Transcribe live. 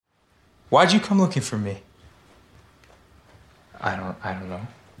Why'd you come looking for me? I don't know.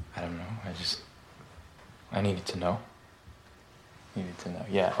 I needed to know.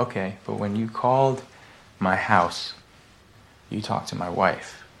 Yeah, okay. But when you called my house, you talked to my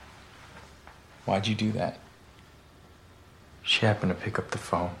wife. Why'd you do that? She happened to pick up the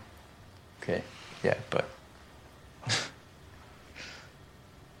phone. Okay, yeah, but...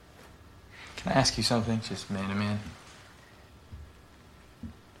 Can I ask you something, just man to man?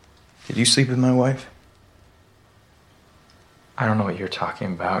 Did you sleep with my wife? I don't know what you're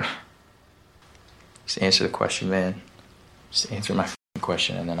talking about. Just answer the question, man. Just answer my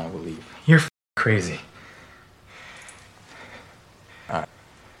question and then I will leave. You're crazy. Alright.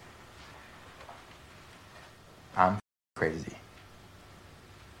 I'm crazy.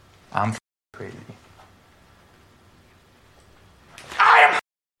 I'm crazy. I am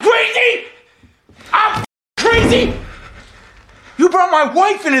crazy! I'm crazy! You brought my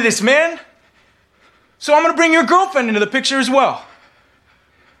wife into this, man! So I'm gonna bring your girlfriend into the picture as well.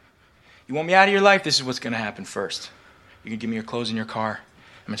 You want me out of your life? This is what's gonna happen first. You can give me your clothes and your car.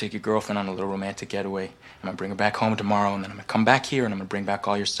 I'm gonna take your girlfriend on a little romantic getaway. I'm gonna bring her back home tomorrow, and then I'm gonna come back here and I'm gonna bring back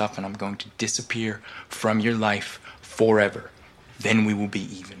all your stuff, and I'm going to disappear from your life forever. Then we will be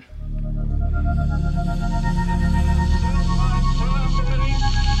even.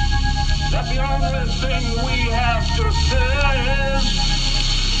 That the only thing we have to fear is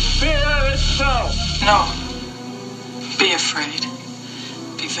fear itself. No. Be afraid.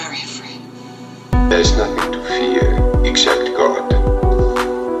 Be very afraid. There's nothing to fear except God.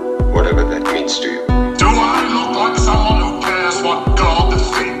 Whatever that means to you. Do I look like someone who cares what God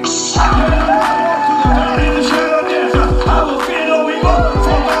thinks?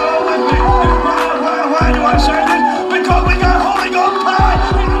 Why do I say this? Because we got Holy Ghost power!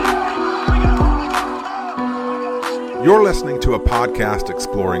 You're listening to a podcast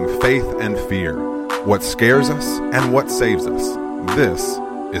exploring faith and fear, what scares us and what saves us. This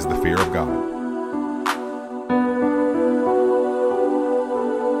is the Fear of God.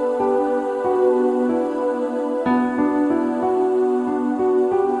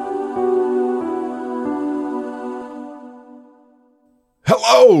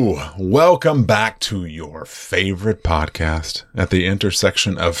 Hello! Welcome back to your favorite podcast at the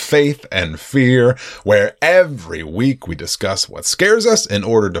intersection of faith and fear, where every week we discuss what scares us in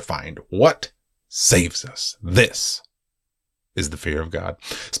order to find what saves us. This is the Fear of God.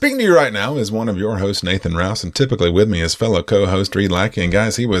 Speaking to you right now is one of your hosts, Nathan Rouse, and typically with me is fellow co-host Reed Lackey. And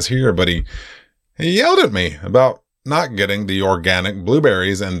guys, he was here, but he yelled at me about not getting the organic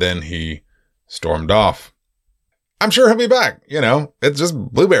blueberries, and then he stormed off. I'm sure he'll be back. You know, it's just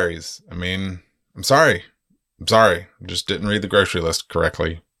blueberries. I mean, I'm sorry. Just didn't read the grocery list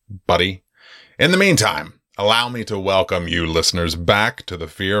correctly, buddy. In the meantime, allow me to welcome you listeners back to the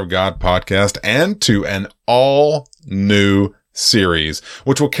Fear of God podcast and to an all new series,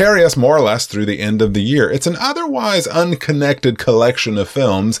 which will carry us more or less through the end of the year. It's an otherwise unconnected collection of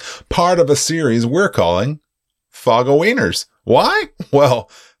films, part of a series we're calling Fog-O-Wieners. Why? Well,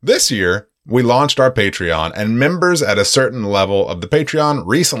 this year, we launched our Patreon, and members at a certain level of the Patreon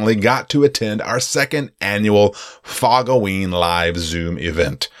recently got to attend our second annual Fog-O-Ween live Zoom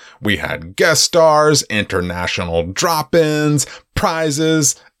event. We had guest stars, international drop-ins,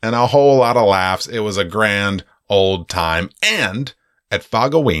 prizes, and a whole lot of laughs. It was a grand old time. And at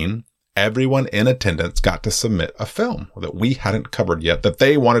Fog-O-Ween, everyone in attendance got to submit a film that we hadn't covered yet that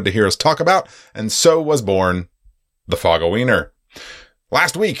they wanted to hear us talk about, and so was born the Fog-O-Weener.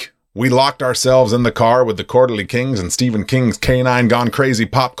 Last week, we locked ourselves in the car with the Quarterly Kings and Stephen King's Canine Gone Crazy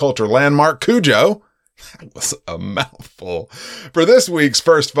pop culture landmark, Cujo. That was a mouthful. For this week's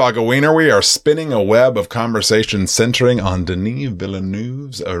first Fog-O-Weener, we are spinning a web of conversation centering on Denis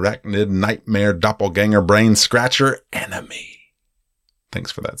Villeneuve's arachnid nightmare doppelganger brain scratcher, Enemy.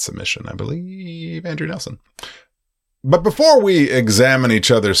 Thanks for that submission, I believe, Andrew Nelson. But before we examine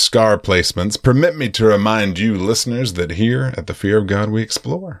each other's scar placements, permit me to remind you listeners that here at the Fear of God we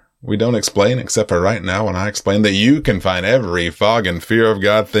explore. We don't explain, except for right now when I explain that you can find every Fog and Fear of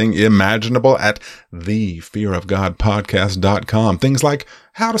God thing imaginable at thefearofgodpodcast.com. Things like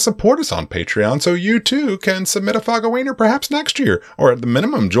how to support us on Patreon so you too can submit a Fog-O-Weener perhaps next year, or at the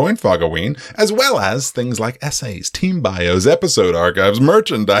minimum join Fog-O-Ween, as well as things like essays, team bios, episode archives,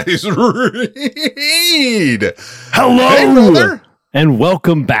 merchandise. Read! Hello! Hey, brother! And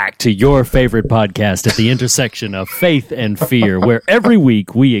welcome back to your favorite podcast at the intersection of faith and fear, where every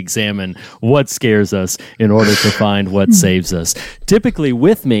week we examine what scares us in order to find what saves us. Typically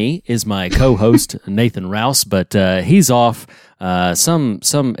with me is my co-host, Nathan Rouse, but he's off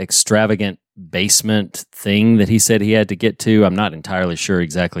some extravagant basement thing that he said he had to get to. I'm not entirely sure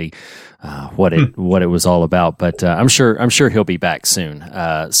exactly what it was all about, but I'm sure he'll be back soon.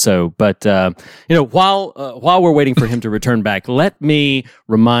 While we're waiting for him to return back, let me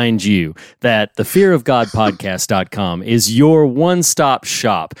remind you that the fearofgodpodcast.com is your one-stop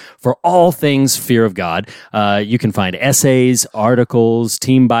shop for all things Fear of God. You can find essays, articles,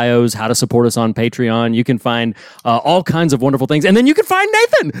 team bios, how to support us on Patreon. You can find all kinds of wonderful things, and then you can find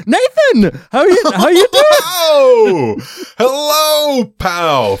Nathan. Nathan, how you doing? Oh, hello,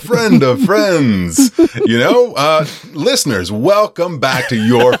 pal, friend of friends. Listeners, welcome back to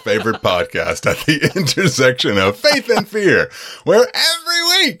your favorite podcast at the intersection of faith and fear, where every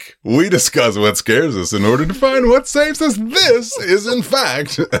week we discuss what scares us in order to find what saves us. This is, in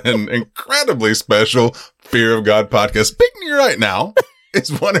fact, an incredibly special Fear of God podcast. Speaking to you right now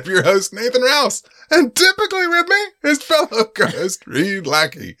is one of your hosts, Nathan Rouse, and typically with me is fellow co-host Reed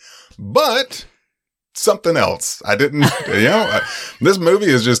Lackey. But something else. I didn't, this movie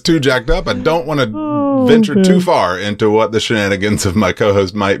is just too jacked up. I don't want to venture too far into what the shenanigans of my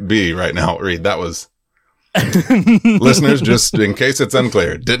co-host might be right now. Reed, that was... Listeners, just in case it's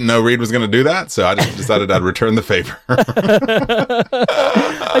unclear, didn't know Reed was going to do that, so I just decided I'd return the favor. I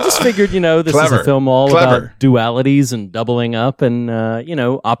just figured, this is a film all about dualities and doubling up and,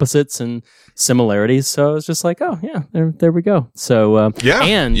 opposites and similarities. So I was just like, oh, yeah, there we go. So,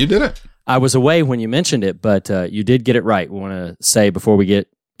 and you did it. I was away when you mentioned it, but you did get it right. We want to say before we get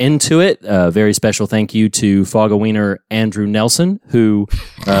into it, a very special thank you to Fogaweener Andrew Nelson, who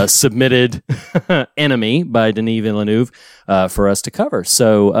submitted Enemy by Denis Villeneuve for us to cover.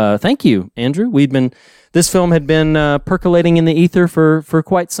 So thank you, Andrew. This film had been percolating in the ether for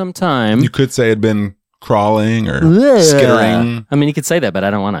quite some time. You could say it had been crawling or skittering. I mean, you could say that, but I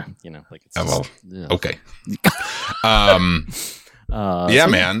don't want to, okay.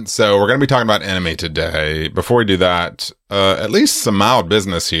 Man. So we're going to be talking about Enemy today. Before we do that, at least some mild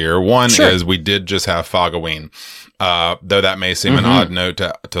business here. One is we did just have Fogaween. Though that may seem an odd note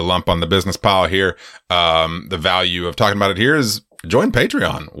to lump on the business pile here. The value of talking about it here is join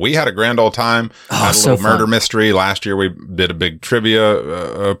Patreon. We had a grand old time. Had a little murder mystery. Last year we did a big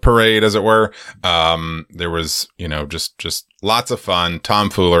trivia parade, as it were. There was, just lots of fun,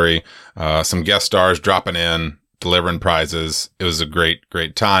 tomfoolery, some guest stars dropping in, delivering prizes. It was a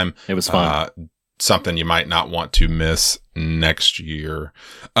great time. It was fun. Something you might not want to miss next year.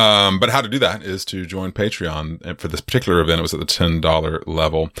 But how to do that is to join Patreon. And for this particular event, it was at the $10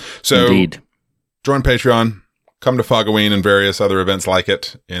 level. So Indeed. Join Patreon, come to Fogaween and various other events like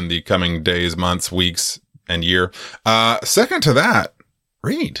it in the coming days, months, weeks, and year. Second to that,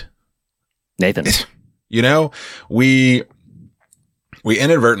 Reed. Nathan. We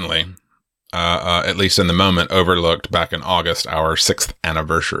inadvertently, at least in the moment, overlooked back in August our 6th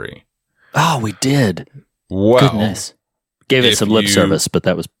anniversary. Oh, we did. Well, goodness. Gave it some lip service, but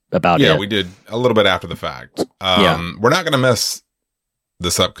that was about it. Yeah, we did a little bit after the fact. We're not going to miss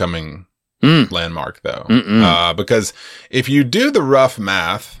this upcoming landmark, though. Because if you do the rough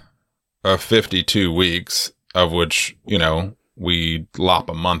math of 52 weeks, of which, we lop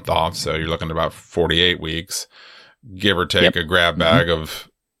a month off, so you're looking at about 48 weeks, give or take a grab bag of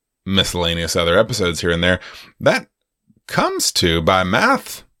miscellaneous other episodes here and there, that comes to, by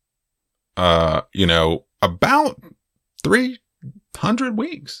math, about 300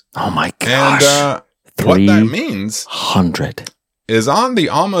 weeks. Oh my gosh. And what that means 100 is on the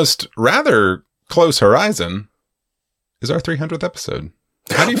almost rather close horizon is our 300th episode.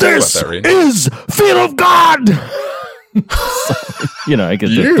 How do you feel about that, Reed? This is Fear of God! I get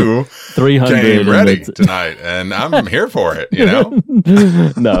you 300 came ready tonight, and I'm here for it.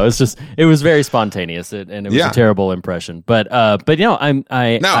 No, it was very spontaneous, and it was a terrible impression. But I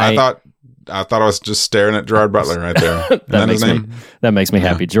thought I was just staring at Gerard Butler right there. that makes me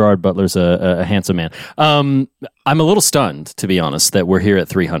happy. Gerard Butler's a handsome man. I'm a little stunned, to be honest, that we're here at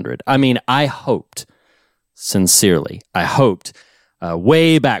 300. I mean, I hoped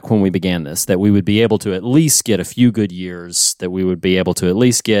way back when we began this, that we would be able to at least get a few good years, that we would be able to at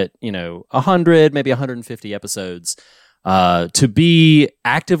least get, 100, maybe 150 episodes, to be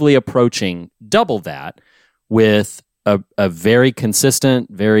actively approaching double that with a very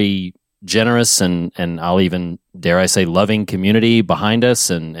consistent, very generous, and I'll even, dare I say, loving community behind us,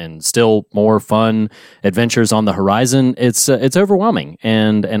 and still more fun adventures on the horizon. It's overwhelming,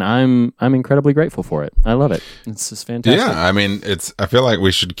 and I'm incredibly grateful for it. I love it. It's just fantastic. Yeah, I mean, I feel like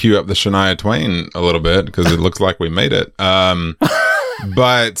we should cue up the Shania Twain a little bit, because it looks like we made it. But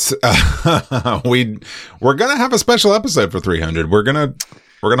we're gonna have a special episode for 300. We're gonna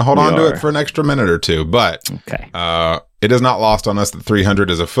We're going to hold We on to are. it for an extra minute or two, but Okay. it is not lost on us that 300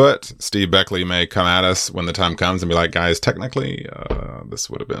 is afoot. Steve Beckley may come at us when the time comes and be like, guys, technically, this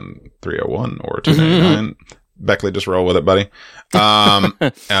would have been 301 or 299. Beckley, just roll with it, buddy.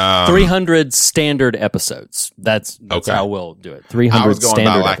 300 standard episodes. That's Okay. how we'll do it. 300 I was going by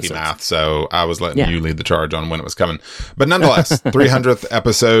standard lackey episodes. math, so I was letting Yeah. you lead the charge on when it was coming. But nonetheless, 300th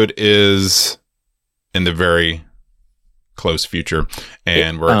episode is in the very close future,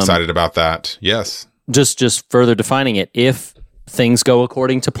 and we're excited about that. Yes. Just further defining it, if things go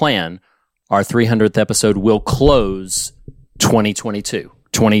according to plan, our 300th episode will close 2022.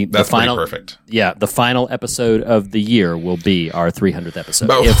 That's the final, pretty perfect. Yeah, the final episode of the year will be our 300th episode.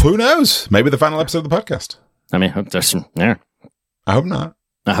 But If- who knows? Maybe the final episode of the podcast. I mean, there's some, yeah, I hope not.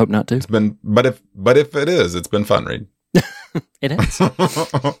 I hope not to. But if it is, it's been fun, Reed. It has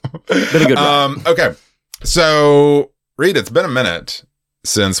been a good ride. Okay. So, Reed, it's been a minute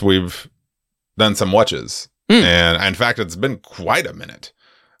since we've done some watches. And in fact, it's been quite a minute.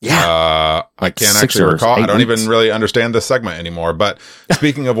 Yeah. I Like can't 6 actually or recall. 8 I don't weeks. even really understand this segment anymore. But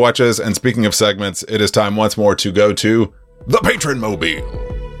speaking of watches and speaking of segments, it is time once more to go to the Patron Mobile.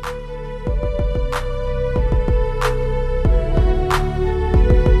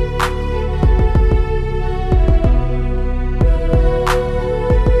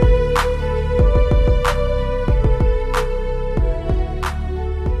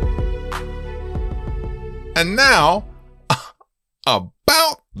 And now,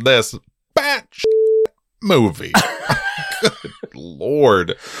 about this batch movie. Good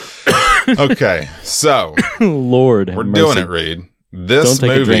Lord. Okay, so Lord, have we're mercy. doing it, Reed. This Don't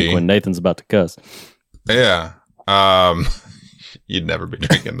take movie, a drink when Nathan's about to cuss. yeah. You'd never be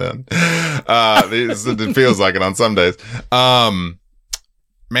drinking then. It feels like it on some days.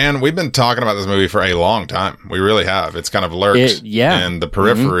 Man, we've been talking about this movie for a long time. We really have. It's kind of lurked in the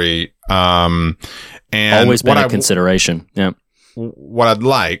periphery. And Always been what a consideration. Yeah. what I'd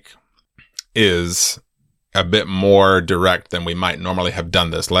like is a bit more direct than we might normally have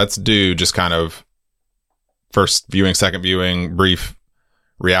done this. Let's do just kind of first viewing, second viewing, brief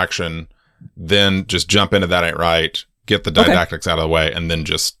reaction, then just jump into That Ain't Right, get the didactics out of the way, and then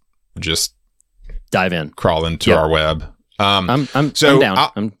just Dive in. crawl into Yep. our web. I'm so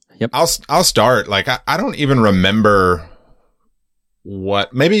down. Yep. I'll start. Like I don't even remember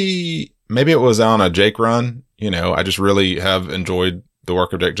what. Maybe it was on a Jake run. You know, I just really have enjoyed the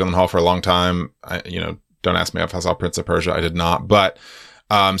work of Jake Gyllenhaal for a long time. Don't ask me if I saw Prince of Persia. I did not. But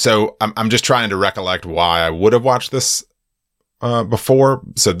so I'm just trying to recollect why I would have watched this before.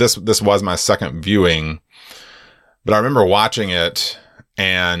 So this was my second viewing, but I remember watching it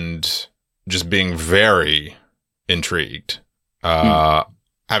and just being very intrigued,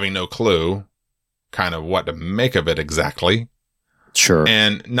 having no clue kind of what to make of it exactly. Sure.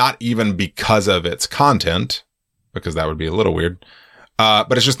 And not even because of its content, because that would be a little weird.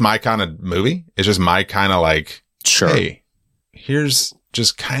 But it's just my kind of movie. It's just my kind of like, Sure. hey, here's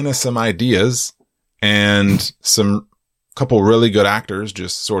just kind of some ideas and some couple really good actors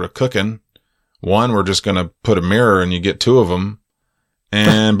just sort of cooking. One, we're just going to put a mirror and you get two of them.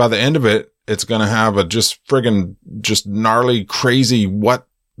 And by the end of it, it's going to have a just friggin' just gnarly, crazy, what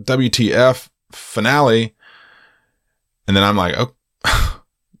WTF finale. And then I'm like, oh,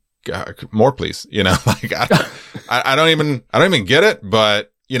 God, more please. You know, like I don't even get it,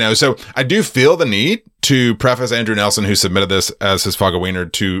 but you know, so I do feel the need to preface Andrew Nelson, who submitted this as his Fogger Wiener,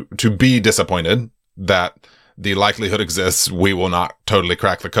 to be disappointed that the likelihood exists we will not totally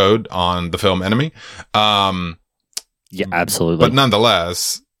crack the code on the film Enemy. Yeah, absolutely. But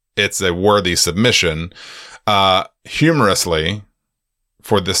nonetheless, it's a worthy submission. Humorously,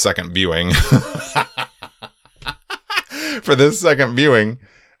 for this second viewing,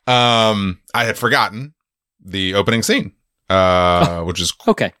 I had forgotten the opening scene, which is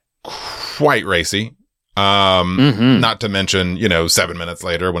okay. quite racy. Not to mention, 7 minutes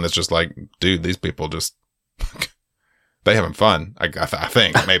later when it's just like, dude, these people just, they having fun. I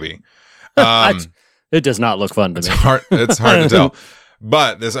think maybe. It does not look fun to me. It's hard to tell.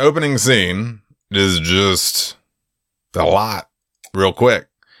 But this opening scene is just a lot real quick.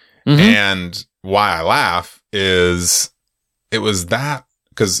 And why I laugh is it was that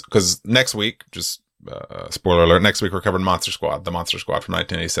because next week, just spoiler alert, next week we're covering the Monster Squad from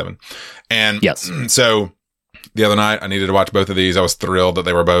 1987. And yes. So the other night I needed to watch both of these. I was thrilled that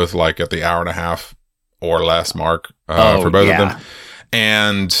they were both like at the hour and a half or less mark for both of them.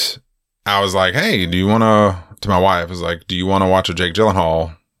 And I was like, hey, to my wife, I was like, do you want to watch a Jake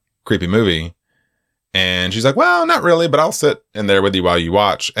Gyllenhaal creepy movie? And she's like, well, not really, but I'll sit in there with you while you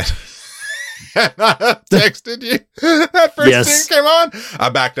watch. and I texted you that first Yes. scene came on, I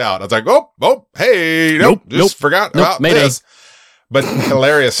backed out. I was like, oh, hey, nope, just forgot about Mayday. this. But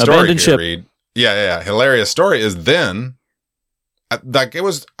hilarious story Abandoned here, ship. Reed. Yeah. Hilarious story is then, like I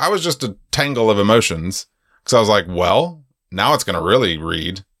was just a tangle of emotions because I was like, well, now it's going to really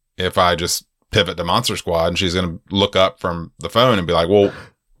read if I just pivot to Monster Squad and she's going to look up from the phone and be like, well,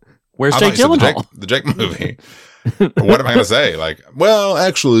 Where's I Jake thought you said Gyllenhaal? the Jake movie. What am I going to say? Like, well,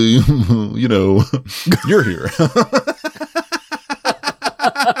 actually, you know, you're here.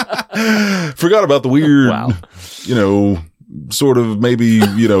 Forgot about the weird, Wow. you know, sort of maybe,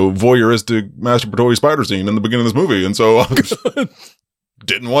 you know, voyeuristic masturbatory spider scene in the beginning of this movie. And so I just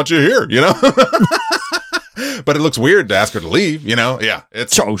didn't want you here, you know? But it looks weird to ask her to leave, you know? Yeah.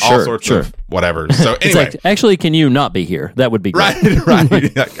 It's Oh, all sure, sorts sure. of whatever. So It's anyway. like, actually, can you not be here? That would be great.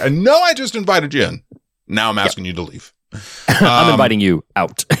 Right. Like, I know I just invited you in. Now I'm asking you to leave. I'm inviting you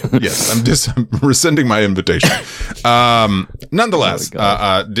out. Yes, I'm rescinding my invitation. Nonetheless,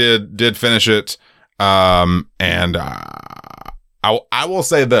 did finish it. And I will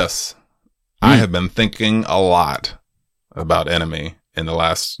say this. I have been thinking a lot about Enemy in the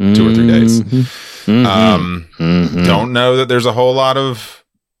last 2 or 3 days. Don't know that there's a whole lot of,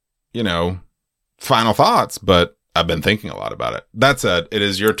 you know, final thoughts, but I've been thinking a lot about it. That said, it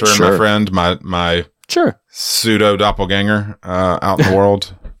is your turn, my Sure. friend, my Sure. pseudo doppelganger out in the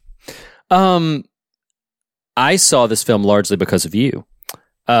world. I saw this film largely because of you.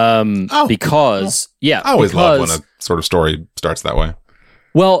 Because I always love when a sort of story starts that way.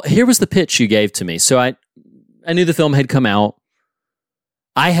 Well, here was the pitch you gave to me. So I knew the film had come out.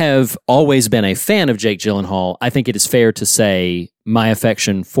 I have always been a fan of Jake Gyllenhaal. I think it is fair to say my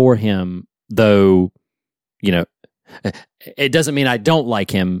affection for him, though, you know, it doesn't mean I don't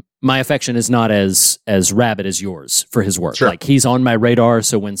like him. My affection is not as rabid as yours for his work. Sure. Like, he's on my radar,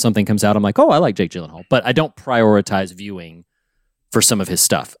 so when something comes out, I'm like, oh, I like Jake Gyllenhaal. But I don't prioritize viewing for some of his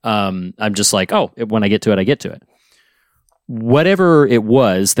stuff. I'm just like, oh, when I get to it, I get to it. Whatever it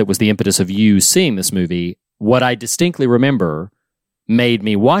was that was the impetus of you seeing this movie, what I distinctly remember made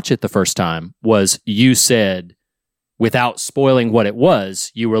me watch it the first time was you said, without spoiling what it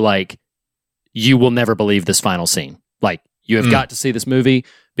was, you were like, you will never believe this final scene. Like, you have got to see this movie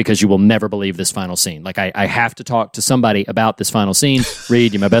because you will never believe this final scene. Like, I have to talk to somebody about this final scene.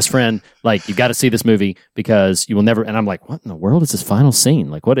 Reed, you're my best friend. Like, you've got to see this movie because you will never. And I'm like, what in the world is this final scene?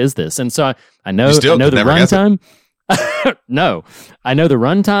 Like, what is this? And so I know the runtime. No, I know the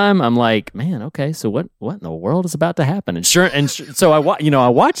runtime. I'm like, man, okay, so what in the world is about to happen? And so I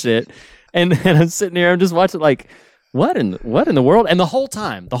watched it, and I'm sitting here, I'm just watching like, what in the world? And the whole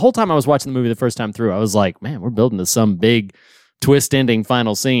time I was watching the movie the first time through, I was like, man, we're building to some big twist ending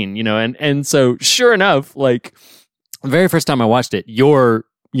final scene, you know, and so sure enough, like the very first time I watched it,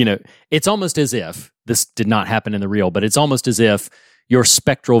 it's almost as if this did not happen in the real, but it's almost as if your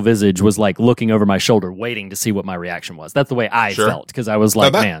spectral visage was like looking over my shoulder, waiting to see what my reaction was. That's the way I felt, because I was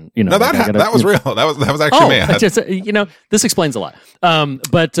like, that was real. That was actually me. This explains a lot.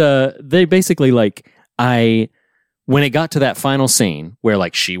 But they basically when it got to that final scene where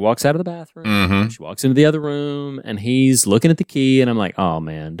like she walks out of the bathroom, she walks into the other room, and he's looking at the key, and I'm like, oh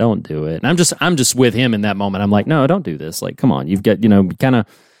man, don't do it. And I'm just with him in that moment. I'm like, no, don't do this. Like, come on, you've got, kind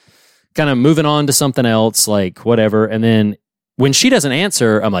of moving on to something else, like whatever. And then when she doesn't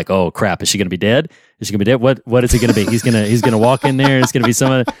answer, I'm like, oh crap, is she going to be dead? Is she going to be dead? What is he going to be? He's going to walk in there. It's going to be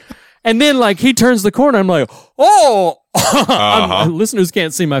someone. And then like he turns the corner. I'm like, oh, listeners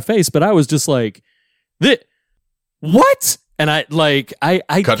can't see my face, but I was just like, what? And I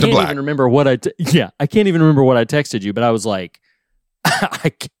can't even remember what I can't even remember what I texted you, but I was like,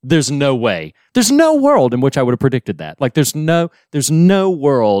 there's no way. There's no world in which I would have predicted that. Like, there's no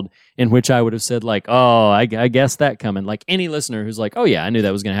world in which I would have said like, oh, I guess that coming. Like, any listener who's like, oh yeah, I knew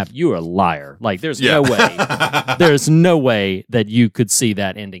that was going to happen. You are a liar. Like, there's no way. There's no way that you could see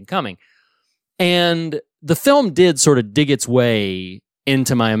that ending coming. And the film did sort of dig its way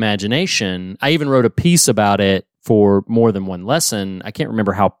into my imagination. I even wrote a piece about it for More Than One Lesson. I can't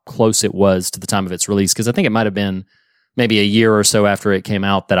remember how close it was to the time of its release, because I think it might have been maybe a year or so after it came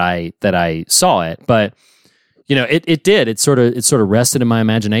out that I saw it. But it did. It sort of rested in my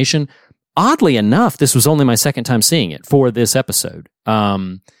imagination. Oddly enough, this was only my second time seeing it for this episode.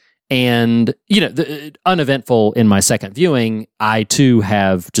 And uneventful in my second viewing, I too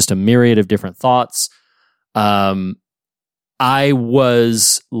have just a myriad of different thoughts. I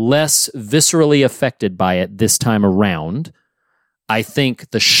was less viscerally affected by it this time around. I think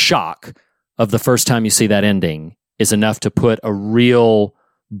the shock of the first time you see that ending is enough to put a real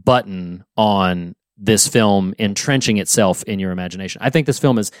button on this film entrenching itself in your imagination. I think this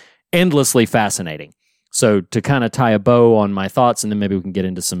film is endlessly fascinating. So to kind of tie a bow on my thoughts, and then maybe we can get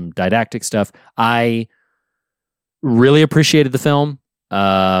into some didactic stuff. I really appreciated the film.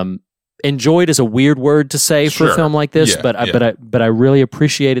 Enjoyed is a weird word to say for a film like this, but I really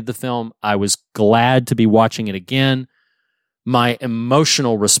appreciated the film. I was glad to be watching it again. My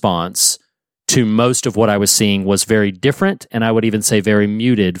emotional response to most of what I was seeing was very different, and I would even say very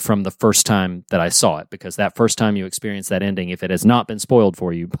muted from the first time that I saw it, because that first time you experience that ending, if it has not been spoiled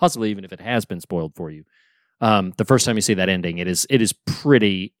for you, possibly even if it has been spoiled for you, the first time you see that ending, it is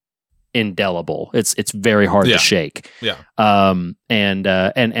pretty indelible. It's very hard to shake. Yeah. And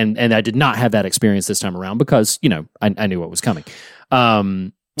I did not have that experience this time around because, I knew what was coming.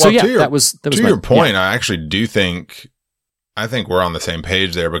 That was to your point. I actually do think we're on the same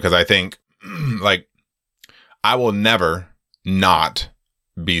page there, because I think like I will never not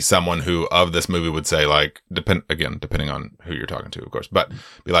be someone who of this movie would say, like, depending on who you're talking to, of course, but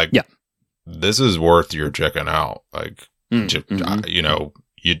be like, this is worth your checking out. Like,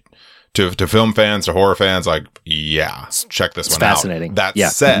 to film fans, to horror fans, like, check this one fascinating. out.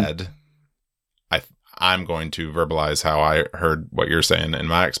 That said, I'm going to verbalize how I heard what you're saying. And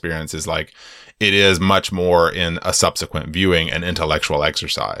my experience is like, it is much more in a subsequent viewing an intellectual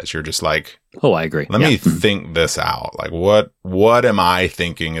exercise. You're just like, oh, I agree. Let me think this out. Like, what am I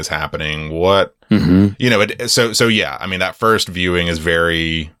thinking is happening? What, I mean, that first viewing is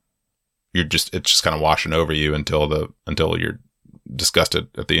very, it's just kind of washing over you until you're disgusted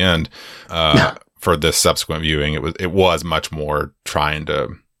at the end. For this subsequent viewing, it was much more trying to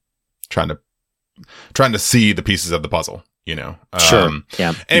see the pieces of the puzzle, Sure.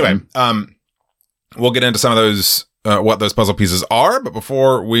 Anyway, we'll get into some of those, what those puzzle pieces are. But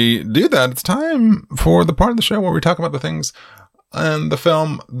before we do that, it's time for the part of the show where we talk about the things in the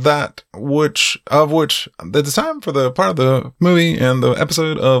film it's time for the part of the movie and the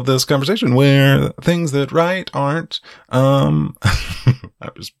episode of this conversation where things that aren't, I'm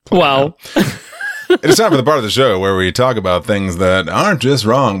just wow. It's time for the part of the show where we talk about things that aren't just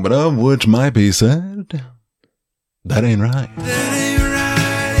wrong, but of which might be said, that ain't right. That ain't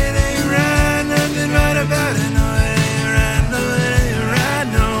right, it ain't right, nothing right about it, no, it ain't right, no, it ain't right,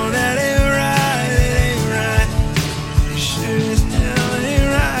 no, that ain't right, it ain't right, it sure as hell ain't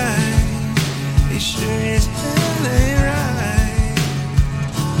right, it sure as hell ain't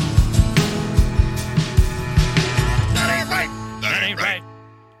right. That ain't right, that ain't right,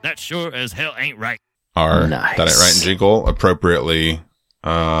 that sure as hell ain't right. Our That Ain't Right and jingle, appropriately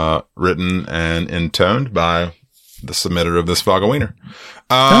written and intoned by the submitter of this Fog a Wiener.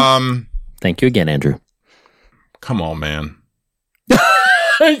 Thank you again, Andrew. Come on, man.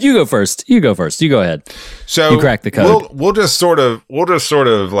 You go first. You go ahead. So you crack the code. We'll just sort of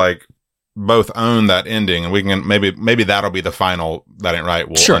like both own that ending, and we can maybe that'll be the final That Ain't Right.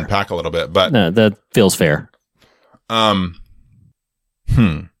 We'll unpack a little bit, but no, that feels fair.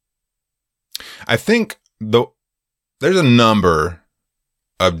 I think there's a number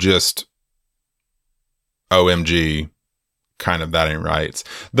of just OMG kind of That Ain't Right.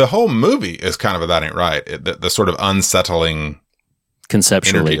 The whole movie is kind of a That Ain't Right. The sort of unsettling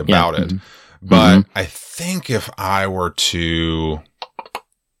conceptually energy about it. Mm-hmm. But I think if I were to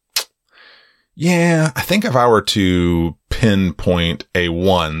pinpoint a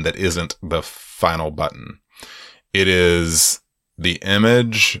one that isn't the final button, it is the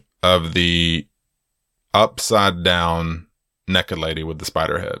image of the upside down naked lady with the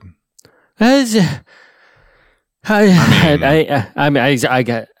spider head. I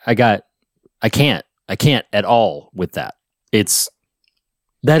can't at all with that.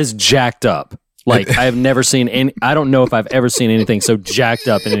 That is jacked up. Like, I have never seen any, I don't know if I've ever seen anything so jacked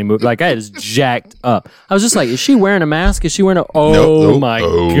up in any movie. Like, that is jacked up. I was just like, is she wearing a mask? Is she wearing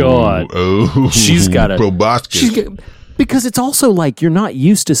God. She's got a, because it's also like, you're not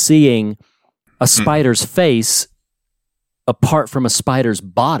used to seeing a spider's face apart from a spider's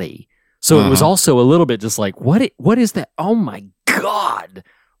body. So it was also a little bit just like, what is that? Oh my God.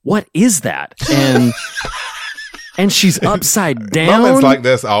 What is that? And she's upside down. Moments like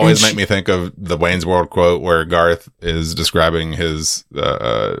this always make me think of the Wayne's World quote where Garth is describing his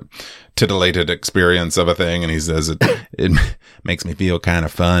titillated experience of a thing, and he says, it makes me feel kind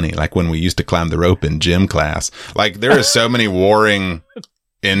of funny, like when we used to climb the rope in gym class. Like, there is so many warring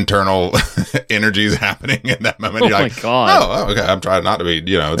internal energies happening in that moment. You're like, God. Oh, okay. I'm trying not to be,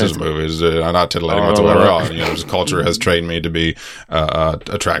 it's just a movie. I'm not titillating whatsoever. Just culture has trained me to be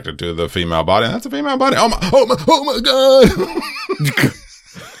attracted to the female body. And that's a female body. Oh my God.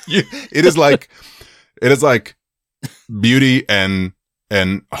 It is like beauty and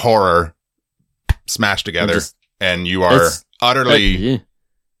horror smashed together, and you are utterly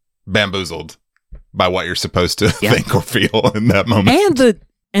bamboozled by what you're supposed to think or feel in that moment.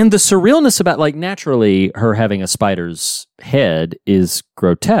 And the surrealness about, like, naturally her having a spider's head is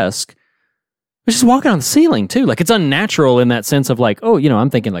grotesque. But she's walking on the ceiling too. Like, it's unnatural in that sense of, like, oh, you know, I'm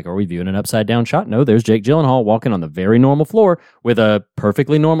thinking, like, are we viewing an upside down shot? No, there's Jake Gyllenhaal walking on the very normal floor with a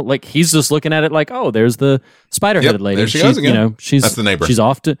perfectly normal, like, he's just looking at it like, oh, there's the spider-headed lady. There she goes again. You know, That's the neighbor. She's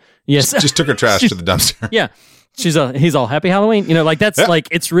off to, yes. Just took her trash to the dumpster. Yeah. He's all happy Halloween. You know, like, that's like,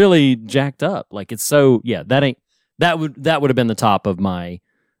 it's really jacked up. Like, it's so, yeah, that would have been the top of my,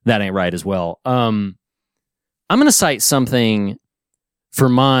 that ain't right as well. I'm going to cite something for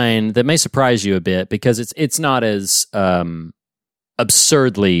mine that may surprise you a bit because it's not as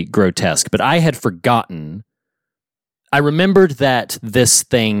absurdly grotesque, but I had forgotten. I remembered that this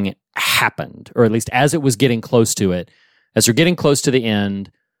thing happened, or at least as it was getting close to it, as we're getting close to the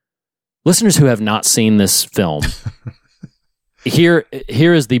end. Listeners who have not seen this film, here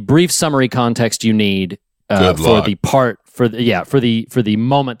is the brief summary context you need for the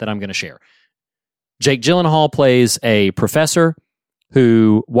moment that I'm going to share. Jake Gyllenhaal plays a professor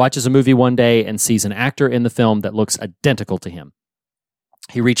who watches a movie one day and sees an actor in the film that looks identical to him.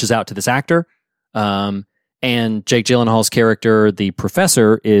 He reaches out to this actor, and Jake Gyllenhaal's character, the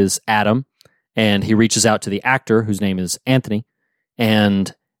professor, is Adam, and he reaches out to the actor, whose name is Anthony,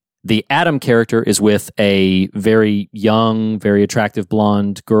 and the Adam character is with a very young, very attractive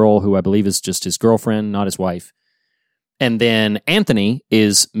blonde girl who I believe is just his girlfriend, not his wife. And then Anthony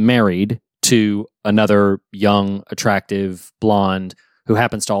is married to another young, attractive blonde who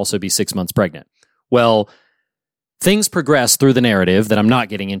happens to also be 6 months pregnant. Well, things progress through the narrative that I'm not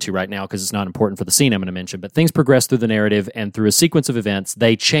getting into right now because it's not important for the scene I'm going to mention, but things progress through the narrative, and through a sequence of events,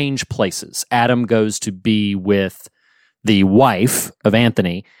 they change places. Adam goes to be with the wife of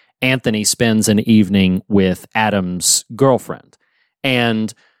Anthony. Anthony spends an evening with Adam's girlfriend.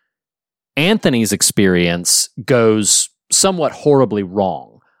 And Anthony's experience goes somewhat horribly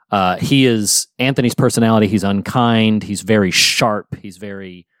wrong. Anthony's personality, he's unkind, he's very sharp, he's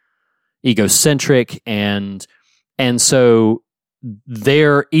very egocentric, and so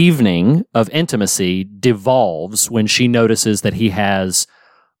their evening of intimacy devolves when she notices that he has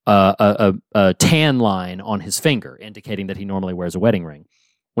a tan line on his finger, indicating that he normally wears a wedding ring.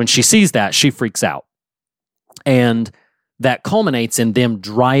 When she sees that, she freaks out. And that culminates in them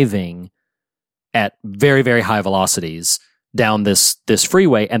driving at very, very high velocities down this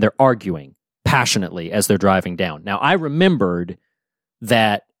freeway, and they're arguing passionately as they're driving down. Now, I remembered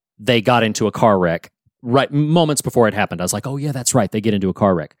that they got into a car wreck right moments before it happened. I was like, oh yeah, that's right, they get into a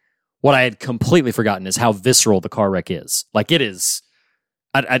car wreck. What I had completely forgotten is how visceral the car wreck is. Like, it is,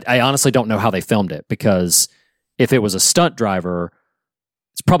 I honestly don't know how they filmed it, because if it was a stunt driver,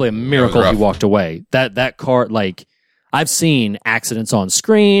 it's probably a miracle he walked away. That car, like, I've seen accidents on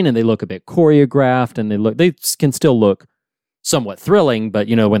screen and they look a bit choreographed, and they can still look somewhat thrilling, but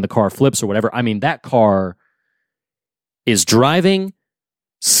you know, when the car flips or whatever, I mean, that car is driving,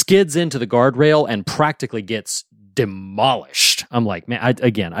 skids into the guardrail, and practically gets demolished. I'm like, man, I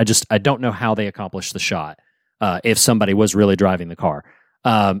don't know how they accomplished the shot if somebody was really driving the car.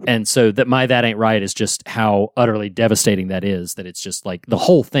 And so that ain't right is just how utterly devastating that is, that it's just like the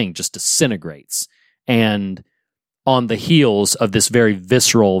whole thing just disintegrates. And on the heels of this very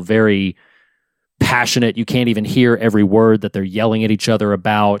visceral, very passionate, you can't even hear every word that they're yelling at each other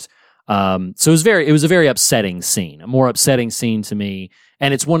about. So it was a very upsetting scene, a more upsetting scene to me.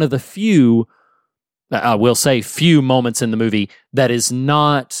 And it's one of the few moments in the movie that is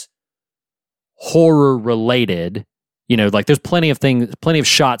not horror related. You know, like, there's plenty of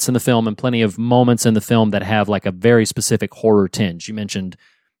shots in the film and plenty of moments in the film that have like a very specific horror tinge. You mentioned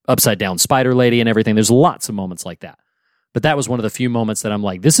upside down spider lady and everything. There's lots of moments like that. But that was one of the few moments that I'm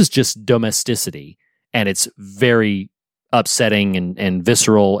like, this is just domesticity, and it's very upsetting and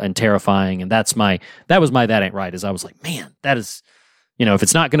visceral and terrifying. And that was my that ain't right, is I was like, man, that is, you know, if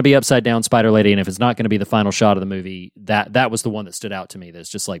it's not going to be upside down spider lady, and if it's not going to be the final shot of the movie, that was the one that stood out to me. That's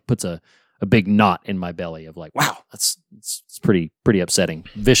just like puts a big knot in my belly of like, wow, it's pretty upsetting.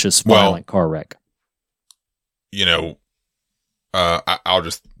 Vicious, violent car wreck. You know, I'll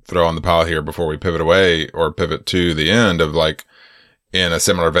just throw on the pile here before we pivot away or pivot to the end of, like, in a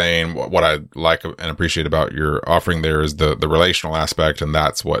similar vein, what I like and appreciate about your offering there is the relational aspect. And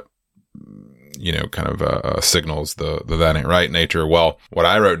that's what, you know, kind of signals the that ain't right nature. Well, what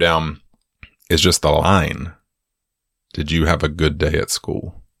I wrote down is just the line, "Did you have a good day at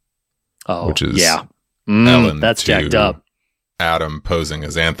school?" Oh, which is yeah. Ellen, that's jacked up. Adam posing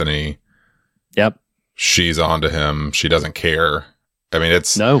as Anthony. Yep. She's onto him. She doesn't care. I mean,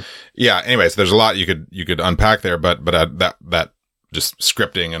 it's no. Yeah. Anyways, there's a lot you could unpack there, but that just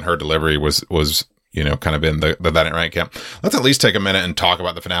scripting and her delivery was kind of in the That Ain't Right camp. Let's at least take a minute and talk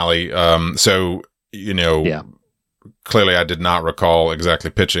about the finale. Clearly I did not recall exactly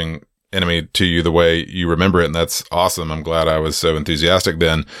pitching Enemy to you the way you remember it, and that's awesome. I'm glad I was so enthusiastic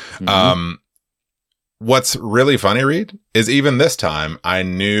then. Mm-hmm. What's really funny, Reed, is even this time I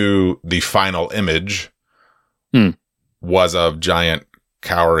knew the final image was of giant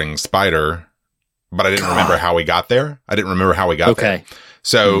cowering spider, but I didn't remember how we got there. there.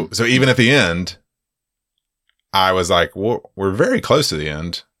 So even at the end, I was like, well, we're very close to the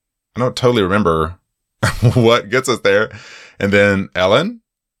end. I don't totally remember what gets us there. And then Ellen,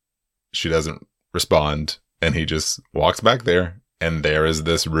 she doesn't respond, and he just walks back there, and there is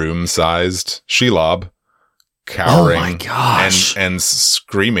this room-sized Shelob cowering and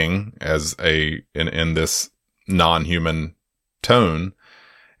screaming as in this non-human tone.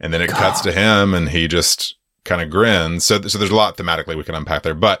 And then it cuts to him, and he just kind of grins. So there's a lot thematically we can unpack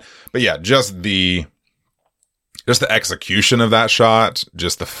there, but yeah, just the execution of that shot,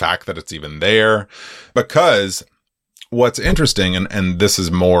 just the fact that it's even there. Because what's interesting, and this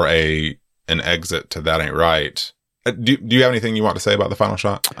is more an exit to That Ain't Right. Do you have anything you want to say about the final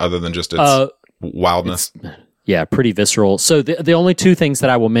shot other than just its wildness? Yeah, pretty visceral. So the only two things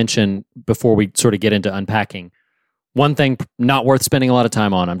that I will mention before we sort of get into unpacking. One thing not worth spending a lot of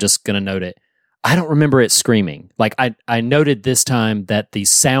time on, I'm just going to note it. I don't remember it screaming. Like I noted this time that the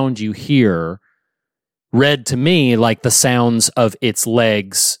sound you hear read to me like the sounds of its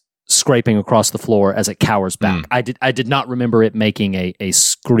legs scraping across the floor as it cowers back. I did not remember it making a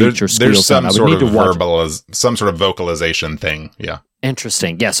screech or squeal there's sound. Some sort of some sort of vocalization thing. Yeah.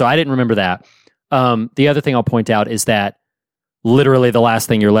 Interesting. Yeah, so I didn't remember that. The other thing I'll point out is that literally the last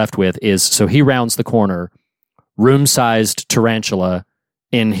thing you're left with is, so he rounds the corner, room-sized tarantula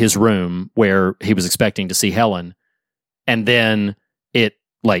in his room where he was expecting to see Helen, and then it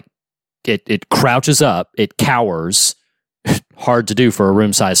crouches up, it cowers, hard to do for a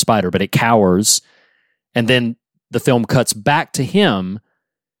room-sized spider, but it cowers, and then the film cuts back to him,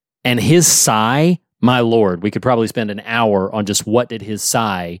 and his sigh, my lord, we could probably spend an hour on just what did his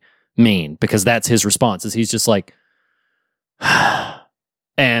sigh mean, because that's his response, is he's just like,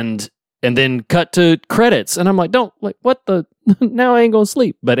 and then cut to credits, and I'm like, what the, now I ain't gonna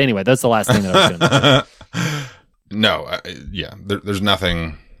sleep. But anyway, that's the last thing that I was gonna mention. No, there's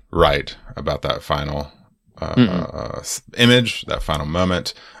nothing right about that final image, that final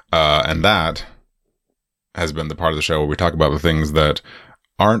moment, and that has been the part of the show where we talk about the things that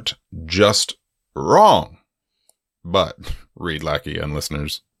aren't just wrong, but Reed Lackey and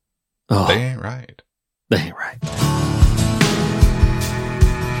listeners, they ain't right. They ain't right.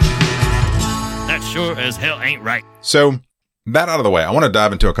 That sure as hell ain't right. So, that out of the way, I want to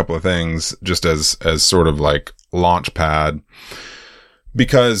dive into a couple of things just as sort of like launch pad,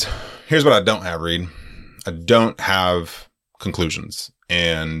 because here's what I don't have, Reed. I don't have conclusions,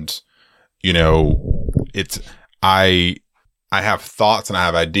 and I have thoughts and I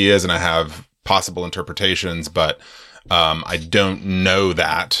have ideas and I have possible interpretations, but I don't know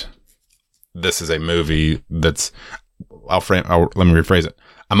that this is a movie that's, let me rephrase it.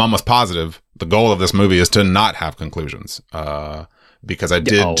 I'm almost positive the goal of this movie is to not have conclusions, because I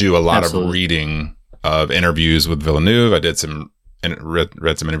did do a lot of reading of interviews with Villeneuve. I did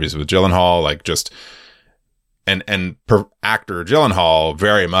read some interviews with Gyllenhaal, like just, and actor Gyllenhaal,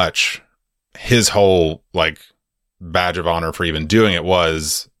 very much his whole like badge of honor for even doing it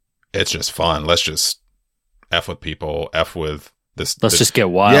was, it's just fun. Let's just F with people, F with this. Let's just get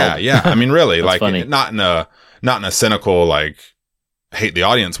wild. Yeah. I mean, really, like funny. not in a cynical, like hate the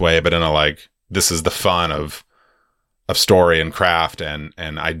audience way, but in a like, this is the fun of story and craft and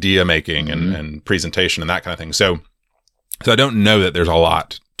idea making and presentation and that kind of thing. So I don't know that there's a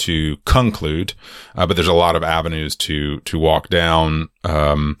lot to conclude, but there's a lot of avenues to walk down,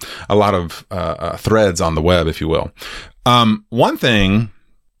 a lot of threads on the web, if you will. One thing,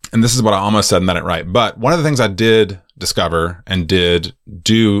 and this is what I almost said in That Ain't Right, but one of the things I did discover and did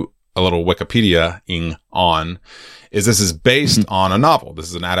do a little Wikipedia-ing on is this is based on a novel. This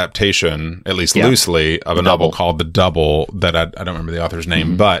is an adaptation, at least loosely, of a novel called The Double that I don't remember the author's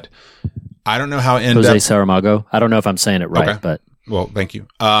name, but I don't know how in-depth... Jose Saramago. I don't know if I'm saying it right, but... Well, thank you.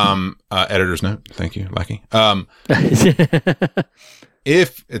 Editor's note. Thank you, Lucky.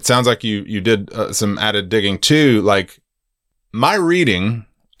 If it sounds like you did some added digging too, like my reading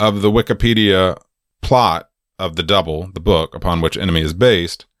of the Wikipedia plot of The Double, the book upon which Enemy is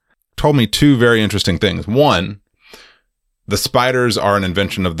based, told me two very interesting things. One, the spiders are an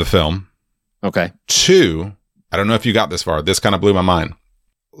invention of the film. Okay. Two, I don't know if you got this far. This kind of blew my mind.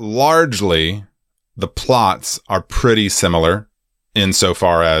 Largely, the plots are pretty similar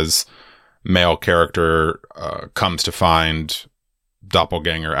insofar as male character comes to find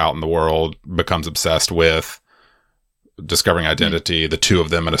doppelganger out in the world, becomes obsessed with discovering identity. The two of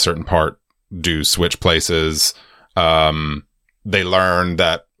them at a certain part do switch places. They learn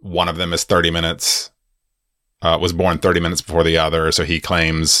that one of them is 30 minutes, was born 30 minutes before the other. So he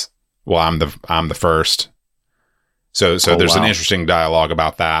claims, well, I'm the first. So there's an interesting dialogue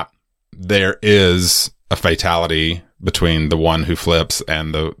about that. There is a fatality between the one who flips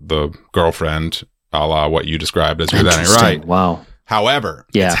and the girlfriend, a la what you described as You're That Ain't Right. Wow. However,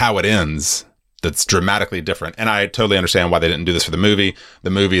 it's how it ends that's dramatically different. And I totally understand why they didn't do this for the movie. The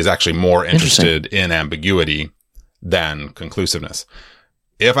movie is actually more interested in ambiguity than conclusiveness.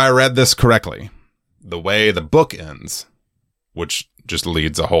 If I read this correctly, the way the book ends, which just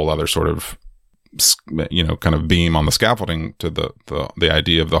leads a whole other sort of, kind of beam on the scaffolding to the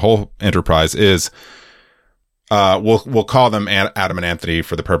idea of the whole enterprise is, we'll call them Adam and Anthony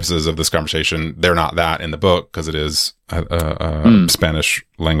for the purposes of this conversation. They're not that in the book because it is Spanish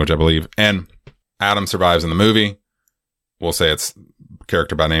language, I believe. And Adam survives in the movie. We'll say it's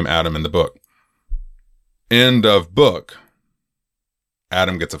character by name Adam in the book. End of book.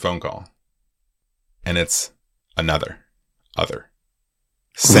 Adam gets a phone call. And it's other.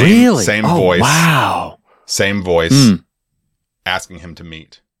 Same voice. Wow. Same voice asking him to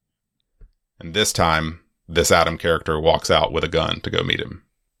meet. And this time, this Adam character walks out with a gun to go meet him.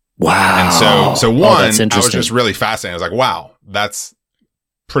 Wow. And so one, that's I interesting. was just really fascinated. I was like, wow, that's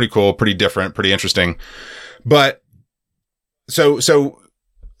pretty cool, pretty different, pretty interesting. But so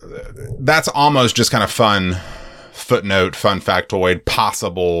that's almost just kind of fun footnote, fun factoid,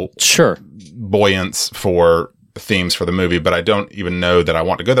 possible buoyance for themes for the movie. But I don't even know that I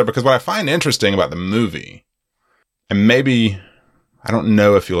want to go there, because what I find interesting about the movie, and maybe I don't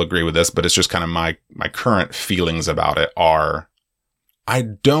know if you'll agree with this, but it's just kind of my current feelings about it are,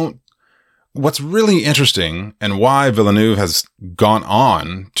 what's really interesting and why Villeneuve has gone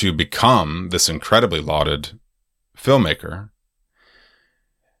on to become this incredibly lauded filmmaker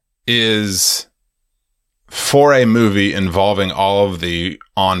is, for a movie involving all of the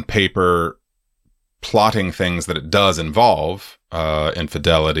on paper plotting things that it does involve,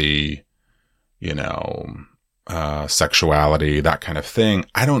 infidelity, sexuality, that kind of thing.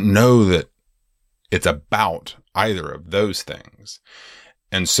 I don't know that it's about either of those things.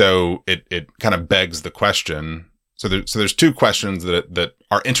 And so it kind of begs the question. So there's two questions that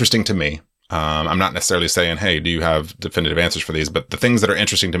are interesting to me. I'm not necessarily saying, hey, do you have definitive answers for these? But the things that are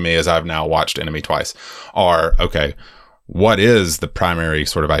interesting to me, as I've now watched Enemy twice, are, okay, what is the primary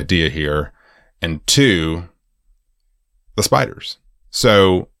sort of idea here? And two, the spiders.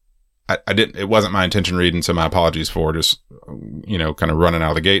 So it wasn't my intention reading, so my apologies for just, kind of running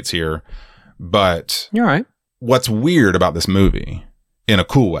out of the gates here. But you're right. What's weird about this movie, in a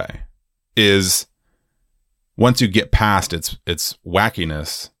cool way, is once you get past its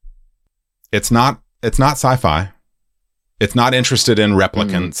wackiness, it's not sci-fi. It's not interested in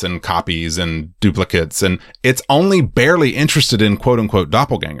replicants and copies and duplicates, and it's only barely interested in quote unquote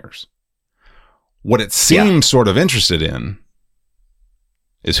doppelgangers. What it seems sort of interested in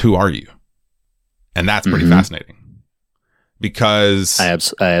is, who are you? And that's pretty fascinating, because I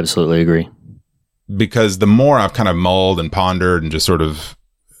absolutely agree. Because the more I've kind of mulled and pondered and just sort of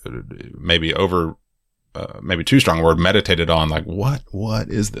maybe too strong a word, meditated on, like, what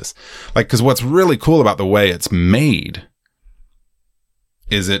is this? Like, because what's really cool about the way it's made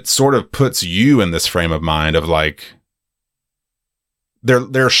is it sort of puts you in this frame of mind of, like,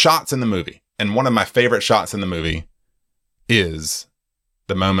 there are shots in the movie. And one of my favorite shots in the movie is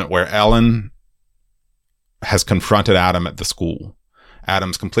the moment where Ellen has confronted Adam at the school.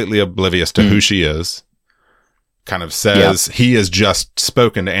 Adam's completely oblivious to who she is. Kind of says he has just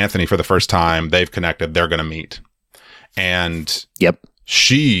spoken to Anthony for the first time. They've connected. They're going to meet. And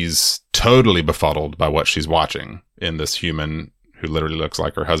she's totally befuddled by what she's watching in this human who literally looks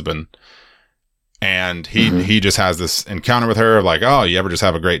like her husband. And he just has this encounter with her of, like, oh, you ever just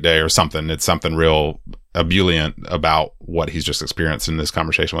have a great day or something. It's something real ebullient about what he's just experienced in this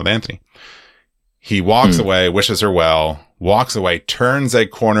conversation with Anthony. He walks away, wishes her well, walks away, turns a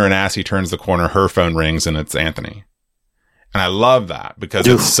corner, and as he turns the corner, her phone rings and it's Anthony. And I love that, because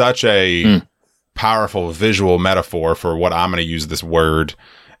it's such a powerful visual metaphor for what I'm going to use this word.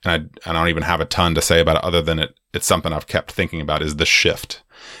 And I don't even have a ton to say about it other than it's something I've kept thinking about, is the shift.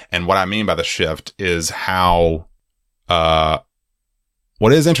 And what I mean by the shift is how, what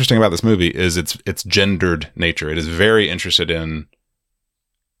is interesting about this movie is its gendered nature. It is very interested in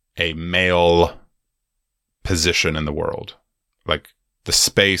a male position in the world, like the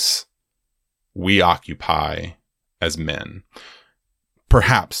space we occupy as men.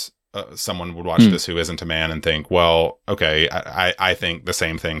 perhaps someone would watch this who isn't a man and think, well, okay, I think the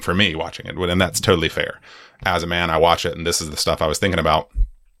same thing for me watching it. And that's totally fair. As a man, I watch it, and this is the stuff I was thinking about.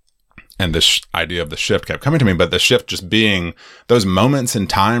 And this idea of the shift kept coming to me, but the shift just being those moments in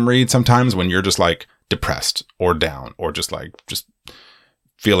time, Reed, sometimes when you're just like depressed or down or just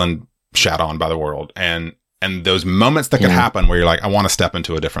feeling shat on by the world. And those moments that could happen where you're like, I want to step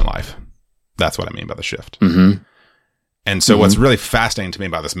into a different life. That's what I mean by the shift. Mm-hmm. And so what's really fascinating to me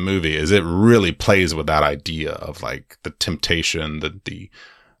about this movie is it really plays with that idea of like the temptation, the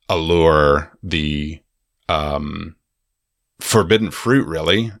allure, the forbidden fruit,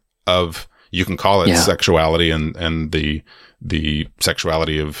 really, of, you can call it sexuality and the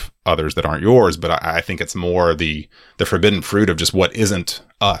sexuality of others that aren't yours. But I think it's more the forbidden fruit of just what isn't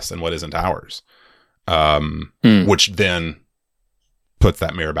us and what isn't ours, which then puts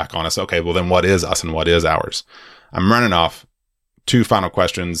that mirror back on us. Okay, well then what is us and what is ours? I'm running off. 2 final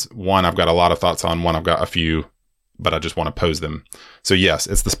questions. One, I've got a lot of thoughts on. One, I've got a few, but I just want to pose them. So yes,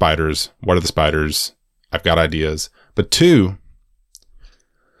 it's the spiders. What are the spiders? I've got ideas. But 2,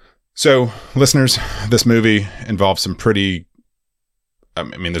 so listeners, this movie involves some pretty, I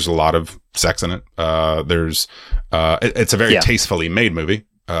mean, there's a lot of sex in it. It's a very tastefully made movie.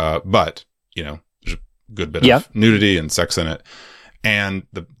 But, you know, there's a good bit of nudity and sex in it. And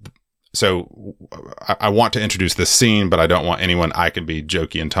so I want to introduce this scene, but I don't want anyone, I can be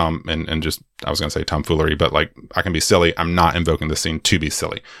jokey and just, I was going to say tomfoolery, but like I can be silly. I'm not invoking this scene to be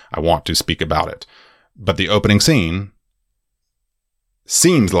silly. I want to speak about it. But the opening scene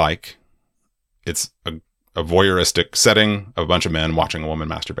seems like it's a voyeuristic setting of a bunch of men watching a woman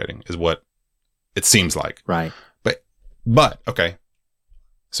masturbating is what it seems like. Right. But okay.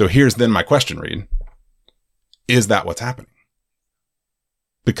 So here's then my question, Reed. Is that what's happening?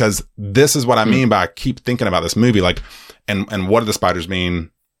 Because this is what I mean by I keep thinking about this movie. Like, and what do the spiders mean?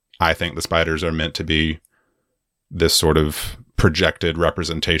 I think the spiders are meant to be this sort of projected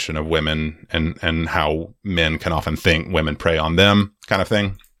representation of women and how men can often think women prey on them kind of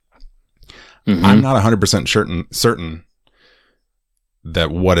thing. Mm-hmm. I'm not 100% certain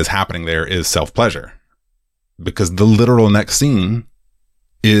that what is happening there is self-pleasure, because the literal next scene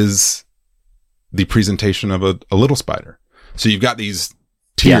is the presentation of a little spider. So you've got these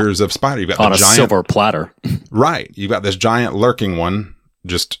tiers of spider. You've got on the a giant silver platter. Right. You've got this giant lurking one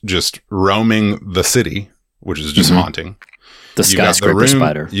just roaming the city, which is just haunting. The skyscraper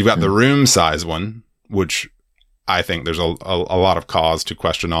spider. You've got the room size one, which I think there's a lot of cause to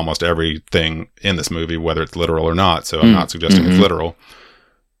question almost everything in this movie, whether it's literal or not. So I'm not suggesting it's literal.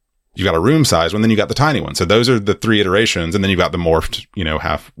 You got a room size one, then you got the tiny one. So those are the 3 iterations. And then you've got the morphed,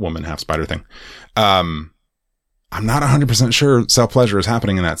 half woman, half spider thing. I'm not 100% sure self-pleasure is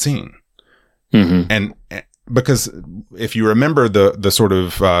happening in that scene. Mm-hmm. And because if you remember the sort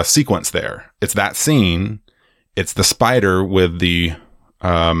of sequence there, it's that scene, it's the spider with the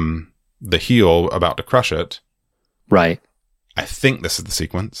heel about to crush it. Right. I think this is the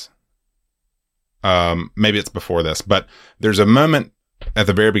sequence. Maybe it's before this, but there's a moment at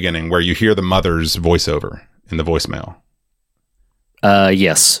the very beginning where you hear the mother's voiceover in the voicemail.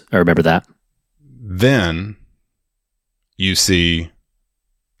 Yes, I remember that. Then you see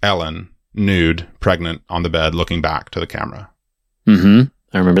Ellen, nude, pregnant, on the bed, looking back to the camera. Mm-hmm.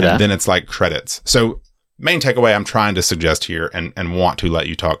 I remember that. And then it's like credits. So main takeaway I'm trying to suggest here and want to let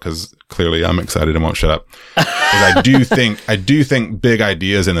you talk, because clearly I'm excited and won't shut up, is I do think big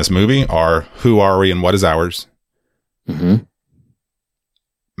ideas in this movie are who are we and what is ours? Mm-hmm.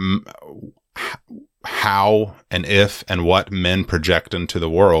 How and if and what men project into the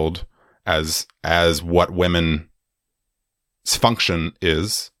world as what women's function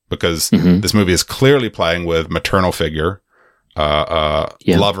is, because this movie is clearly playing with maternal figure,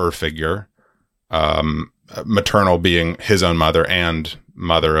 lover figure, maternal being his own mother and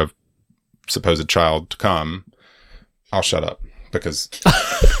mother of supposed child to come. I'll shut up because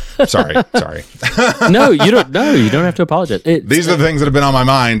sorry. No, you don't have to apologize. These are the things that have been on my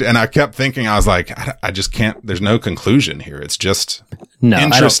mind, and I kept thinking, I was like, I just can't, there's no conclusion here. It's just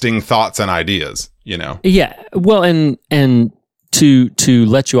interesting thoughts and ideas, Yeah. Well, and to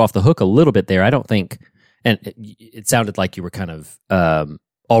let you off the hook a little bit there, I don't think, and it sounded like you were kind of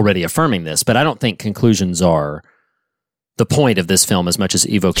already affirming this, but I don't think conclusions are the point of this film as much as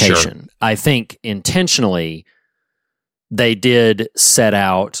evocation. Sure. I think intentionally they did set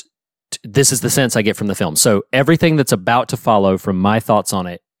out, this is the sense I get from the film. So everything that's about to follow from my thoughts on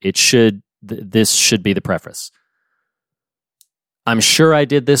it, this should be the preface. I'm sure I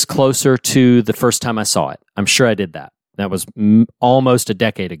did this closer to the first time I saw it. I'm sure I did that. That was almost a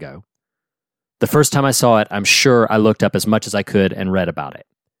decade ago. The first time I saw it, I'm sure I looked up as much as I could and read about it.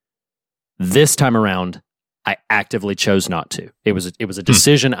 This time around, I actively chose not to. It was a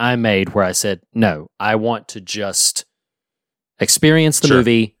decision I made where I said, no, I want to just experience the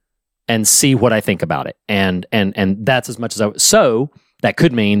movie and see what I think about it. And that's as much as so that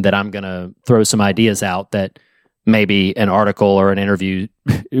could mean that I'm going to throw some ideas out that maybe an article or an interview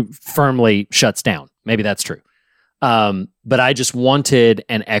firmly shuts down. Maybe that's true. But I just wanted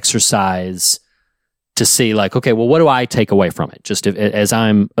an exercise to see, like, okay, well, what do I take away from it? Just as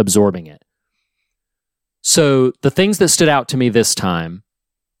I'm absorbing it. So the things that stood out to me this time,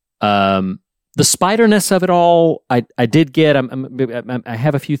 the spiderness of it all, I did get. I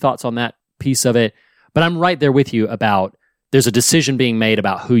have a few thoughts on that piece of it, but I'm right there with you about there's a decision being made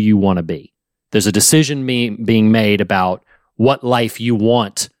about who you want to be. There's a decision being made about what life you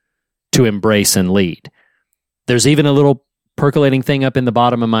want to embrace and lead. There's even a little percolating thing up in the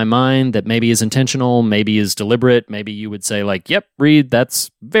bottom of my mind that maybe is intentional, maybe is deliberate. Maybe you would say, like, yep, Reed, that's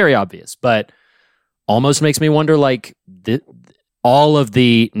very obvious, but almost makes me wonder, like, all of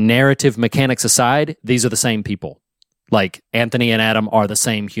the narrative mechanics aside, these are the same people. Like, Anthony and Adam are the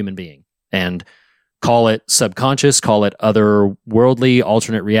same human being. And call it subconscious, call it otherworldly,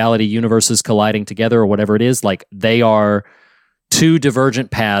 alternate reality universes colliding together, or whatever it is. Like, they are two divergent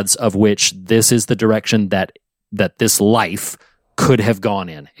paths of which this is the direction that this life could have gone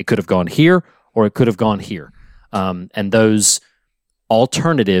in. It could have gone here, or it could have gone here. And those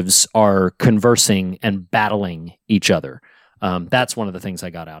alternatives are conversing and battling each other. That's one of the things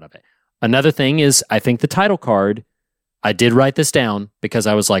I got out of it. Another thing is, I think the title card, I did write this down because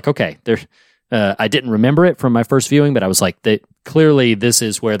I was like, okay, I didn't remember it from my first viewing, but I was like, clearly this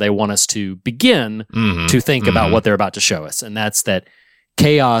is where they want us to begin to think about what they're about to show us. And that's that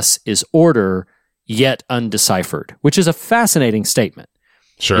chaos is order, yet undeciphered, which is a fascinating statement.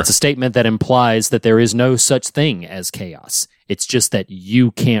 Sure. It's a statement that implies that there is no such thing as chaos. It's just that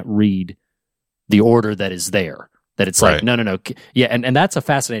you can't read the order that is there. That it's like, no. Yeah, and that's a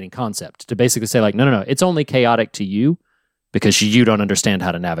fascinating concept, to basically say, like, no. It's only chaotic to you because you don't understand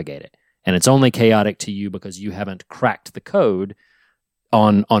how to navigate it. And it's only chaotic to you because you haven't cracked the code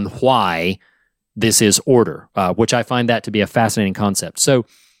on why this is order, which I find that to be a fascinating concept. So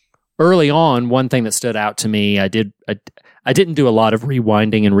early on, one thing that stood out to me, I didn't do a lot of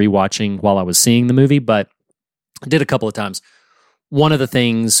rewinding and rewatching while I was seeing the movie, but I did a couple of times. One of the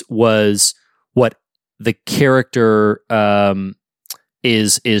things was what the character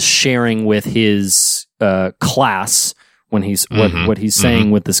is sharing with his class when he's what he's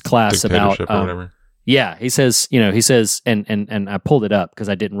saying with this class about or whatever. Yeah, he says, and I pulled it up because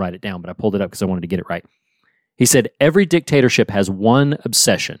I didn't write it down, but I pulled it up because I wanted to get it right. He said, every dictatorship has one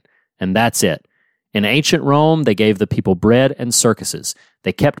obsession, and that's it. In ancient Rome, they gave the people bread and circuses.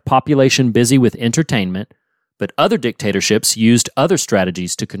 They kept population busy with entertainment, but other dictatorships used other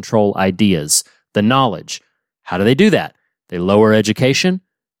strategies to control ideas, the knowledge. How do they do that? They lower education,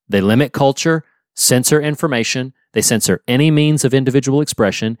 they limit culture, censor information, they censor any means of individual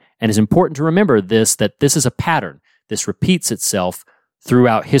expression, and it's important to remember that this is a pattern. This repeats itself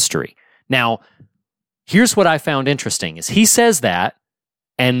throughout history. Now, here's what I found interesting, is he says that,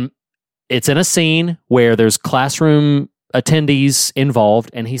 and it's in a scene where there's classroom attendees involved,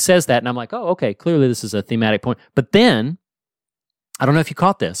 and he says that, and I'm like, oh, okay, clearly this is a thematic point. But then, I don't know if you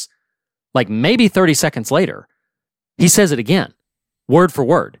caught this, like maybe 30 seconds later, he says it again, word for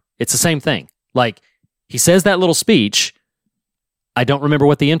word. It's the same thing. Like, he says that little speech. I don't remember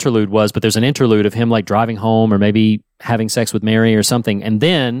what the interlude was, but there's an interlude of him like driving home or maybe having sex with Mary or something. And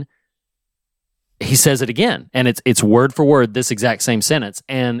then he says it again. And it's word for word, this exact same sentence.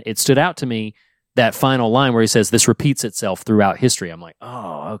 And it stood out to me, that final line where he says, this repeats itself throughout history. I'm like,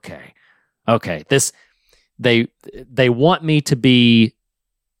 oh, okay. Okay. They want me to be,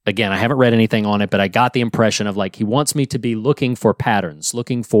 again, I haven't read anything on it, but I got the impression of like, he wants me to be looking for patterns,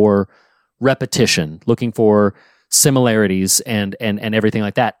 looking for repetition, looking for similarities and everything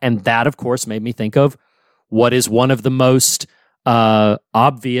like that. And that, of course, made me think of what is one of the most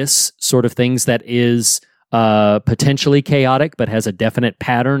obvious sort of things that is potentially chaotic, but has a definite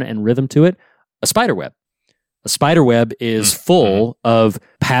pattern and rhythm to it, a spider web. A spider web is full of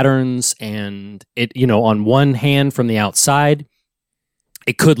patterns, and it, on one hand from the outside,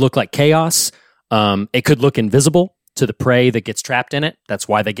 it could look like chaos. It could look invisible to the prey that gets trapped in it. That's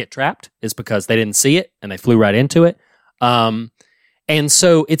why they get trapped, is because they didn't see it and they flew right into it. And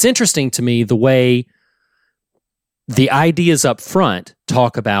so it's interesting to me the way the ideas up front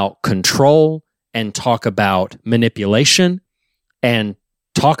talk about control and talk about manipulation and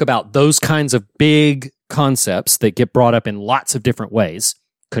talk about those kinds of big concepts that get brought up in lots of different ways.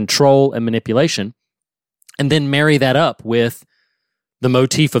 control and manipulation, and then marry that up with the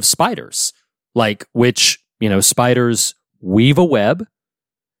motif of spiders, like which, spiders weave a web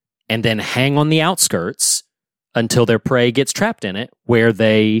and then hang on the outskirts until their prey gets trapped in it, where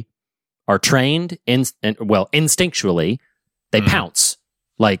they are trained instinctually, they pounce.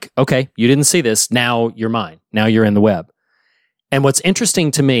 Like, okay, you didn't see this. Now you're mine. Now you're in the web. And what's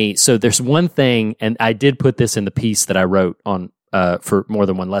interesting to me, so there's one thing, and I did put this in the piece that I wrote on for More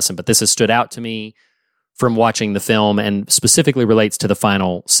Than One Lesson, but this has stood out to me from watching the film and specifically relates to the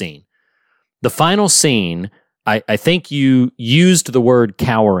final scene. The final scene, I think you used the word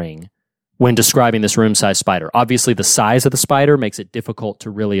cowering when describing this room-sized spider. Obviously, the size of the spider makes it difficult to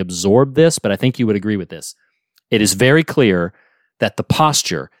really absorb this, but I think you would agree with this. It is very clear that the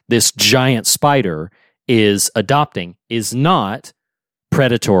posture this giant spider is adopting is not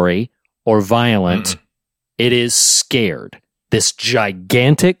predatory or violent. It is scared. This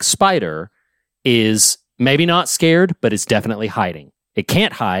gigantic spider is maybe not scared, but it's definitely hiding. It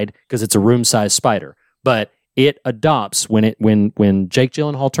can't hide because it's a room-sized spider, but it adopts when Jake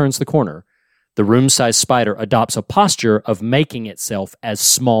Gyllenhaal turns the corner. The room-sized spider adopts a posture of making itself as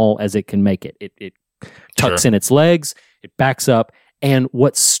small as it can make it. It tucks in its legs, it backs up, and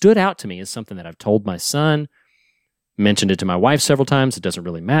what stood out to me is something that I've told my son, mentioned it to my wife several times. It doesn't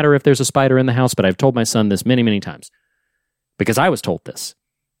really matter if there's a spider in the house, but I've told my son this many, many times because I was told this.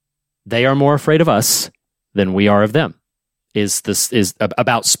 They are more afraid of us than we are of them. Is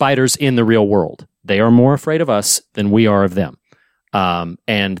about spiders in the real world. They are more afraid of us than we are of them.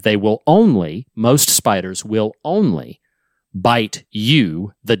 And they will most spiders will only bite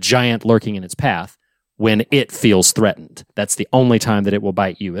you, the giant lurking in its path, when it feels threatened. That's the only time that it will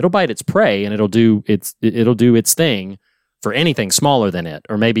bite you. It'll bite its prey and it'll do its thing for anything smaller than it,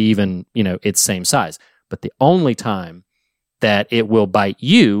 or maybe even, its same size. But the only time that it will bite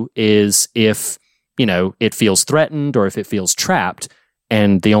you is if, it feels threatened or if it feels trapped,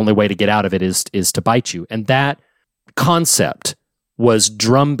 and the only way to get out of it is to bite you. And that concept was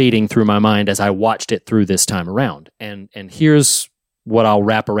drum beating through my mind as I watched it through this time around. And here's what I'll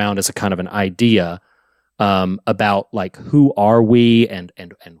wrap around as a kind of an idea about like who are we and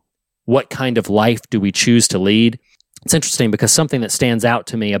what kind of life do we choose to lead. It's interesting because something that stands out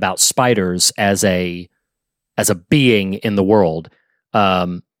to me about spiders as a being in the world.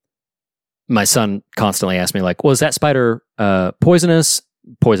 My son constantly asks me, like, well, is that spider poisonous?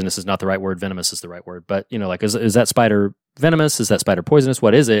 Poisonous is not the right word. Venomous is the right word. But, is that spider venomous? Is that spider poisonous?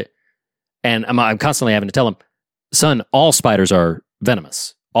 What is it? And I'm constantly having to tell him, son, all spiders are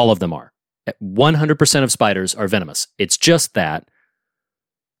venomous. All of them are. 100% of spiders are venomous. It's just that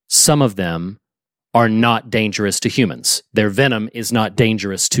some of them are not dangerous to humans. Their venom is not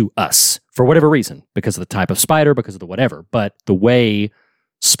dangerous to us for whatever reason, because of the type of spider, because of the whatever. But the way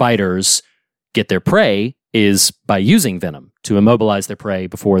spiders get their prey is by using venom to immobilize their prey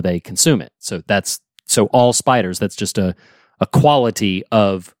before they consume it. So all spiders, that's just a quality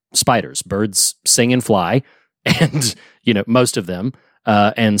of spiders. Birds sing and fly, and most of them,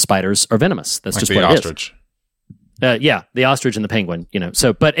 and spiders are venomous. That's like just what ostrich. It is. Yeah, the ostrich and the penguin.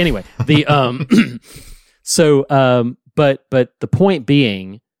 So, but anyway, the but the point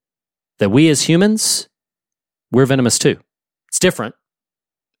being that we as humans, we're venomous too. It's different.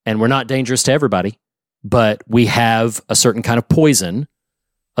 And we're not dangerous to everybody, but we have a certain kind of poison,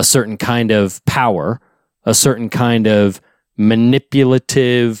 a certain kind of power, a certain kind of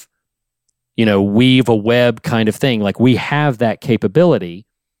manipulative, weave a web kind of thing. Like we have that capability.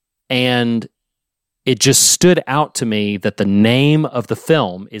 And it just stood out to me that the name of the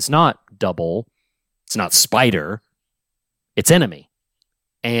film is not Double, it's not Spider, it's Enemy.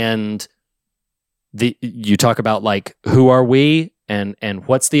 And you talk about like, who are we? And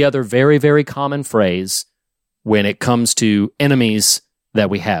what's the other very, very common phrase when it comes to enemies that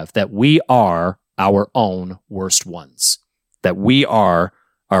we have? That we are our own worst ones. That we are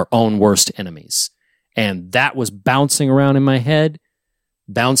our own worst enemies. And that was bouncing around in my head,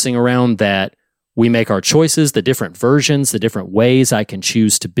 bouncing around that we make our choices, the different versions, the different ways I can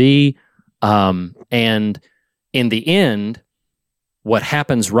choose to be. And in the end, what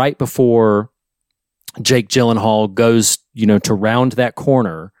happens right before Jake Gyllenhaal goes, to round that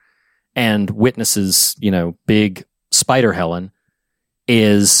corner and witnesses, big Spider Helen,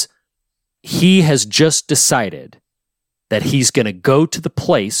 is he has just decided that he's going to go to the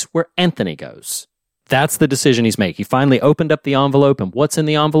place where Anthony goes. That's the decision he's making. He finally opened up the envelope, and what's in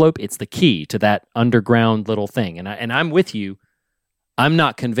the envelope? It's the key to that underground little thing. And I'm with you. I'm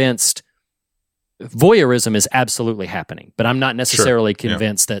not convinced. Voyeurism is absolutely happening, but I'm not necessarily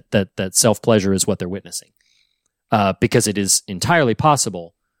convinced that self-pleasure is what they're witnessing. Because it is entirely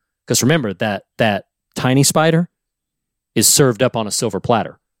possible Because remember that tiny spider is served up on a silver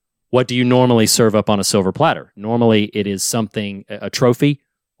platter. What do you normally serve up on a silver platter? Normally it is something, a trophy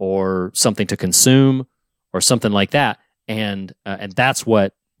or something to consume or something like that. And that's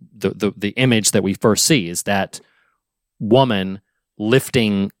what the image that we first see is that woman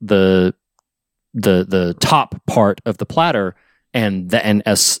lifting the top part of the platter, and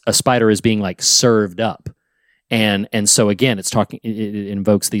a spider is being like served up. And so again, it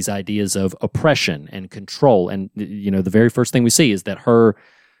invokes these ideas of oppression and control. And the very first thing we see is that her,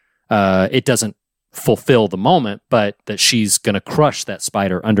 it doesn't fulfill the moment, but that she's going to crush that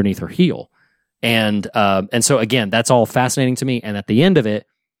spider underneath her heel. And so again, that's all fascinating to me. And at the end of it,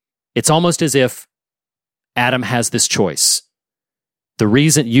 it's almost as if Adam has this choice. The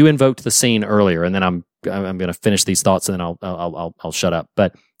reason you invoked the scene earlier, and then I'm going to finish these thoughts, and then I'll shut up.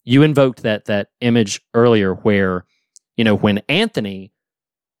 But you invoked that image earlier, where when Anthony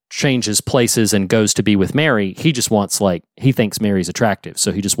changes places and goes to be with Mary, he just wants he thinks Mary's attractive,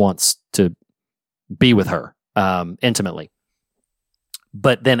 so he just wants to be with her intimately.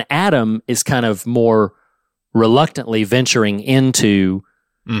 But then Adam is kind of more reluctantly venturing into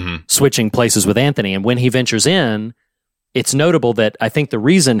switching places with Anthony. And when he ventures in, it's notable that I think the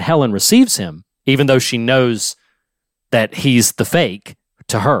reason Helen receives him, even though she knows that he's the fake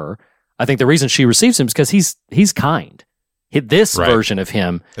to her, I think the reason she receives him is because he's kind. This version of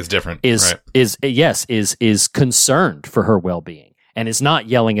him is different. Is concerned for her well-being and is not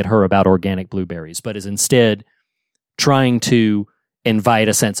yelling at her about organic blueberries, but is instead trying to invite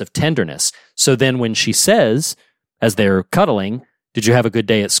a sense of tenderness. So then when she says, as they're cuddling, "Did you have a good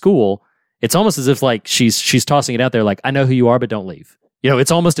day at school?" It's almost as if she's tossing it out there, I know who you are, but don't leave.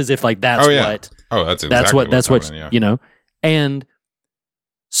 It's almost as if that's what. Oh, that's exactly that's what And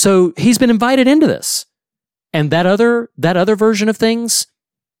so he's been invited into this, and that other version of things,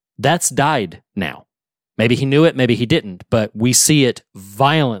 that's died now. Maybe he knew it, maybe he didn't, but we see it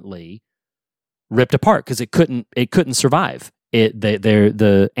violently ripped apart because it couldn't survive.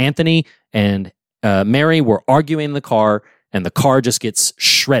 The Anthony and Mary were arguing in the car, and the car just gets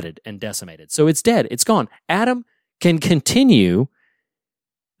shredded and decimated. So it's dead. It's gone. Adam can continue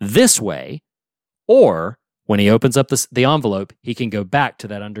this way, or when he opens up the envelope, he can go back to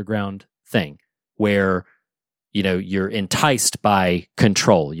that underground thing where, you're enticed by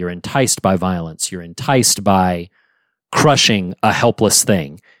control. You're enticed by violence. You're enticed by crushing a helpless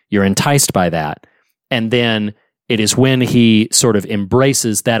thing. You're enticed by that. And then it is when he sort of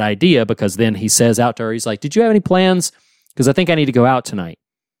embraces that idea, because then he says out to her, he's like, "Did you have any plans? Because I think I need to go out tonight."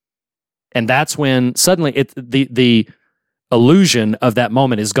 And that's when suddenly the illusion of that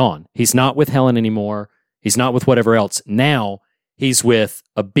moment is gone. He's not with Helen anymore. He's not with whatever else. Now he's with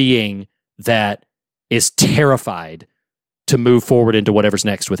a being that is terrified to move forward into whatever's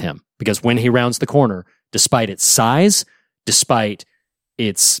next with him. Because when he rounds the corner, despite its size, despite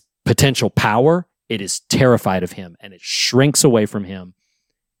its potential power, it is terrified of him and it shrinks away from him.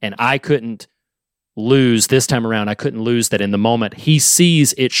 And I couldn't lose this time around. I couldn't lose that in the moment he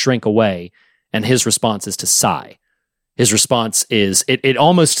sees it shrink away, and his response is to sigh. His response is, it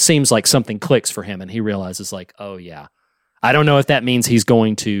almost seems like something clicks for him, and he realizes oh yeah. I don't know if that means he's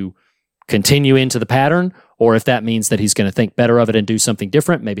going to continue into the pattern, or if that means that he's going to think better of it and do something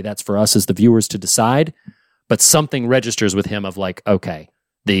different. Maybe that's for us as the viewers to decide. But something registers with him of okay,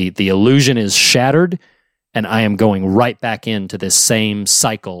 the illusion is shattered, and I am going right back into this same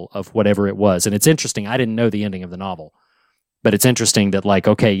cycle of whatever it was. And it's interesting. I didn't know the ending of the novel, but it's interesting that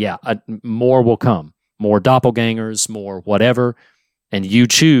okay, yeah, more will come. More doppelgangers, more whatever, and you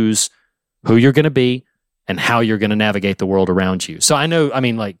choose who you're going to be and how you're going to navigate the world around you. So I know,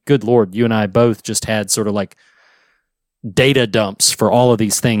 good Lord, you and I both just had sort of data dumps for all of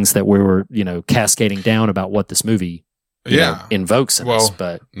these things that we were, cascading down about what this movie invokes in us.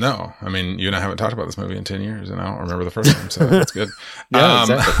 But no, you and I haven't talked about this movie in 10 years, and I don't remember the first time, so that's good.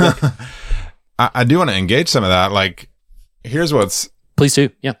 Exactly. I do want to engage some of that. Here's what's... Please do,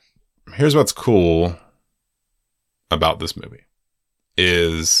 yeah. Here's what's cool about this movie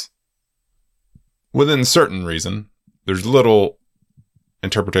is, within certain reason, there's little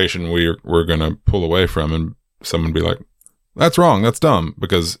interpretation we're going to pull away from, and someone be like, "That's wrong, that's dumb,"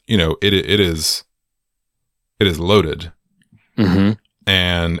 because it is loaded. Mm-hmm.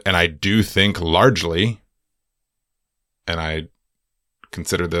 And I do think largely, and I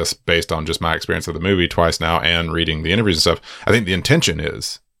consider this based on just my experience of the movie twice now and reading the interviews and stuff, I think the intention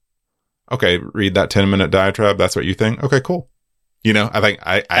is, okay, read that 10-minute diatribe. That's what you think. Okay, cool. I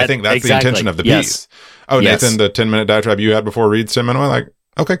think that's the intention of the piece. Oh, yes. Nathan, the 10-minute diatribe you had before reads 10 minutes.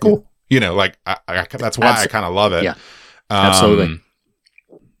 Okay, cool. That's why I kind of love it. Yeah, absolutely.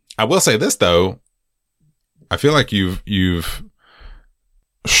 I will say this though. I feel like you've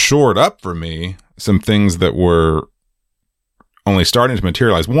shored up for me some things that were only starting to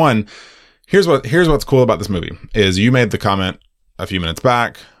materialize. One, here's what's cool about this movie is you made the comment a few minutes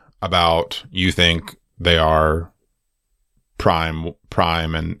back about you think they are prime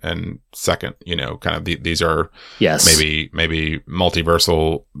and second, kind of these are maybe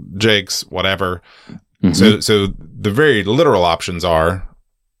multiversal Jakes, whatever. Mm-hmm. So the very literal options are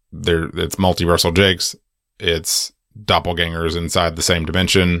it's multiversal Jakes, it's doppelgangers inside the same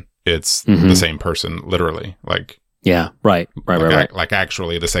dimension, it's the same person, literally. Like, yeah, right. Like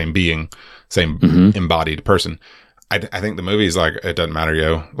actually the same being, same embodied person. I think the movie's like, it doesn't matter,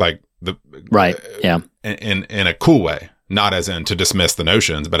 yo. Like in a cool way, not as in to dismiss the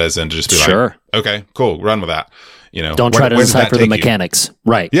notions, but as in to just be like, okay, cool, run with that. Don't try to decipher the mechanics.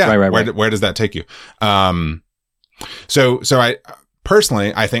 Right. Yeah. Right. Where does that take you? So I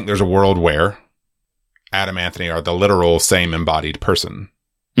personally, I think there's a world where Adam and Anthony are the literal same embodied person.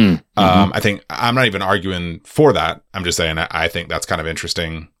 I think I'm not even arguing for that. I'm just saying I think that's kind of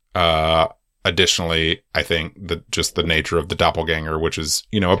interesting. Additionally, I think just the nature of the doppelganger, which is,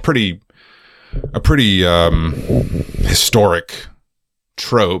 a pretty historic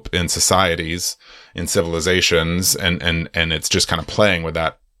trope in societies, in civilizations, and it's just kind of playing with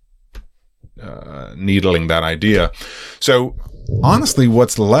that, needling that idea. So honestly,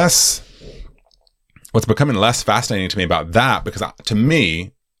 what's becoming less fascinating to me about that, because to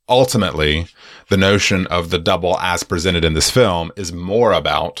me, ultimately, the notion of the double as presented in this film is more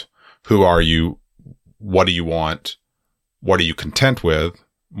about who are you, what do you want, what are you content with,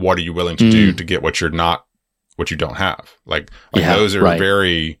 what are you willing to do to get what you don't have. Like those are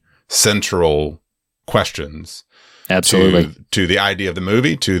very central questions. Absolutely. To the idea of the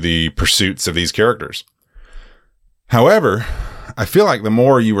movie, to the pursuits of these characters. However, I feel like the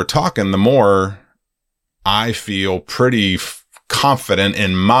more you were talking, the more I feel pretty confident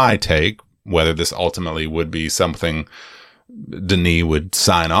in my take, whether this ultimately would be something Denis would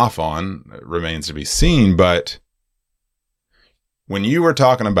sign off on remains to be seen. But when you were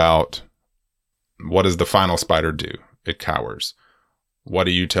talking about what does the final spider do? It cowers. What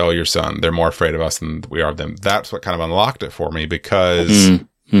do you tell your son? They're more afraid of us than we are of them. That's what kind of unlocked it for me because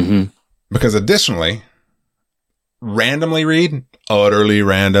additionally, randomly read, utterly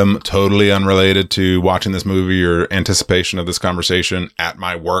random, totally unrelated to watching this movie or anticipation of this conversation at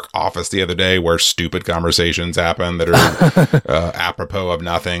my work office the other day where stupid conversations happen that are apropos of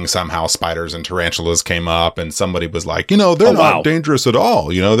nothing. Somehow spiders and tarantulas came up and somebody was like, they're not dangerous at all.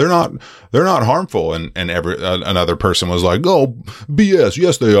 They're not harmful. And another person was like, oh, BS.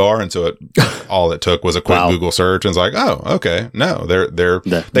 Yes, they are. And so all it took was a quick Google search and it's like, oh, okay. No, they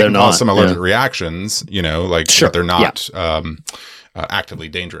can cause some allergic reactions, but they're not actively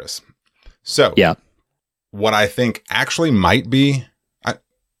dangerous. So what I think actually might be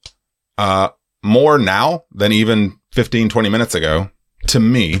more now than even 15, 20 minutes ago, to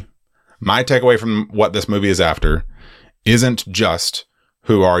me, my takeaway from what this movie is after isn't just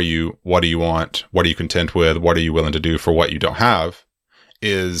who are you, what do you want, what are you content with, what are you willing to do for what you don't have,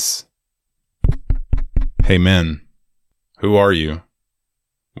 is, hey men, who are you,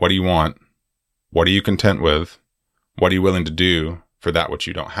 what do you want, what are you content with, what are you willing to do for that which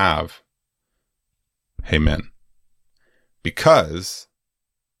you don't have? Hey, men. Because,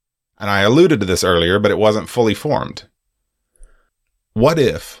 and I alluded to this earlier, but it wasn't fully formed. What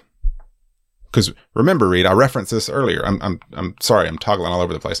if, because remember, Reed, I referenced this earlier. I'm sorry, I'm toggling all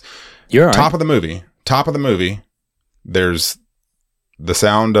over the place. You're all right. Top of the movie, there's the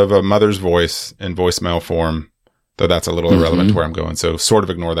sound of a mother's voice in voicemail form. Though that's a little irrelevant to where I'm going. So sort of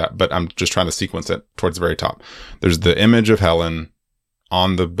ignore that, but I'm just trying to sequence it towards the very top. There's the image of Helen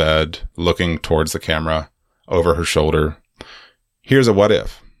on the bed, looking towards the camera over her shoulder. Here's a what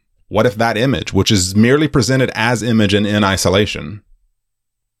if. What if that image, which is merely presented as image and in isolation,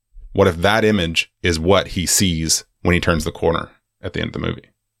 what if that image is what he sees when he turns the corner at the end of the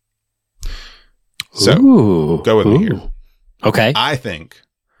movie? So go with me here. Okay. I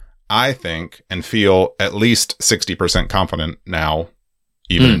think and feel at least 60% confident now,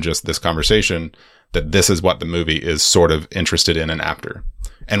 even in just this conversation, that this is what the movie is sort of interested in and after.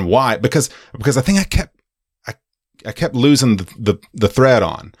 And why? Because I think I kept losing the thread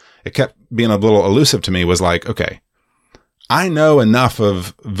on. It kept being a little elusive to me, was like, okay, I know enough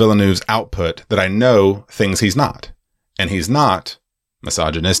of Villeneuve's output that I know things he's not. And he's not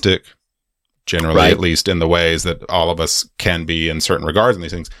misogynistic, generally, at least in the ways that all of us can be in certain regards in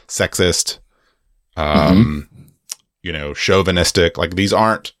these things, sexist, chauvinistic. Like, these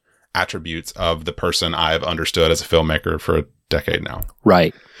aren't attributes of the person I've understood as a filmmaker for decade now.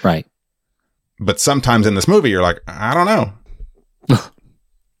 Right. But sometimes in this movie, you're like, I don't know.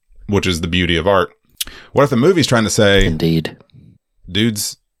 Which is the beauty of art. What if the movie's trying to say, Indeed.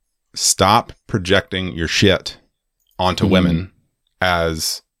 dudes, stop projecting your shit onto women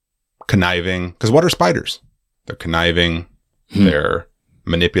as conniving? Because what are spiders? They're conniving. They're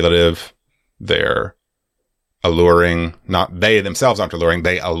manipulative. They're alluring. Not they themselves aren't alluring.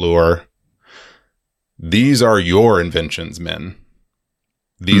 They allure. These are your inventions, men.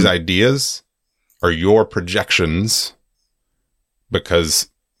 These ideas are your projections because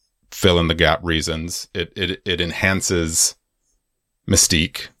fill in the gap reasons. It enhances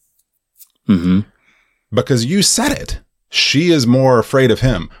mystique. Because you said it. She is more afraid of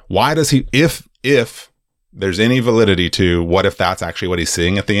him. Why does he, if there's any validity to what if that's actually what he's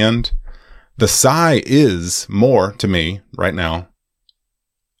seeing at the end, the sigh is more, to me, right now,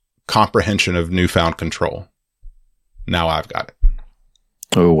 comprehension of newfound control. Now I've got it.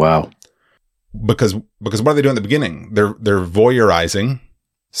 Oh, wow. Because what are they doing at the beginning? They're voyeurizing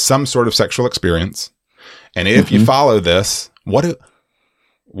some sort of sexual experience. And if you follow this, what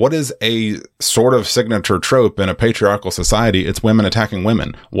is a sort of signature trope in a patriarchal society? It's women attacking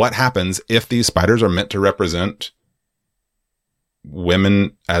women. What happens if these spiders are meant to represent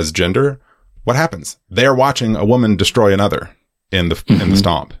women as gender? What happens? They're watching a woman destroy another in the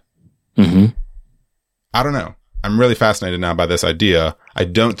stomp. I don't know. I'm really fascinated now by this idea. I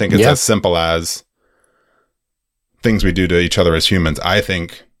don't think it's as simple as things we do to each other as humans. I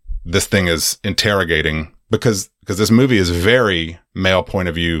think this thing is interrogating because this movie is very male point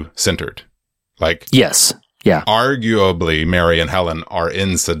of view centered. Like, yes. Yeah. Arguably, Mary and Helen are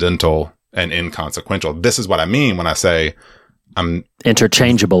incidental and inconsequential. This is what I mean when I say I'm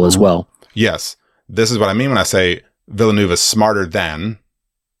interchangeable as well. Yes. This is what I mean when I say Villeneuve is smarter than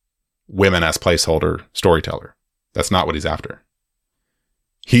women as placeholder storyteller. That's not what he's after.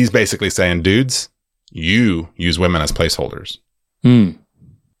 He's basically saying, dudes, you use women as placeholders and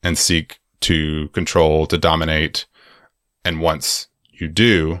seek to control, to dominate. And once you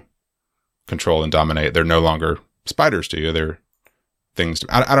do control and dominate, they're no longer spiders to you. They're things to,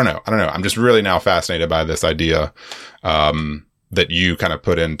 I don't know. I'm just really now fascinated by this idea that you kind of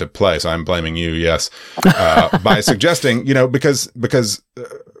put into play. So I'm blaming you, yes, by suggesting, because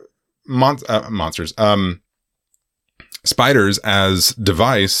monsters, spiders as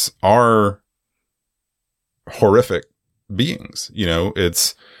device are horrific beings.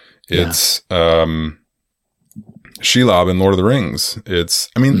 It's Shelob in Lord of the Rings.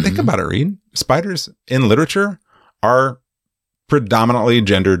 Think about it, Reed. Spiders in literature are predominantly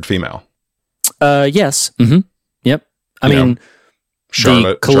gendered female. Yes. Yep. I mean,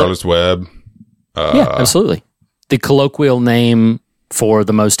 Charlotte's Web. Yeah, absolutely. The colloquial name for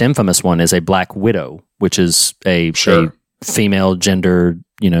the most infamous one is a Black Widow, which is a female gender,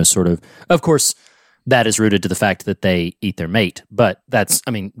 sort of course, that is rooted to the fact that they eat their mate. But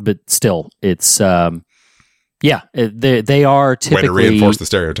but still, it's, they are typically. Way to reinforce the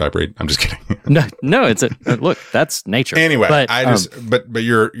stereotype, Reed. I'm just kidding. no, it's look, that's nature. Anyway, but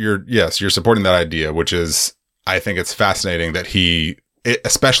you're supporting that idea, which is, I think it's fascinating that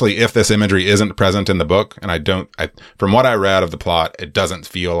especially if this imagery isn't present in the book, and from what I read of the plot, it doesn't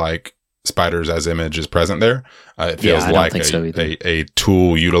feel like spiders as image is present there. It feels like a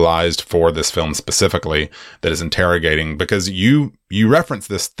tool utilized for this film specifically that is interrogating, because you reference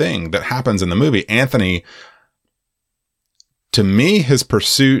this thing that happens in the movie. Anthony, to me, his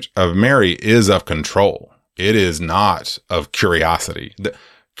pursuit of Mary is of control. It is not of curiosity.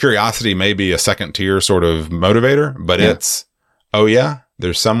 Curiosity may be a second tier sort of motivator, but it's, oh yeah,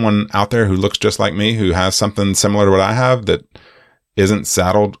 there's someone out there who looks just like me, who has something similar to what I have that isn't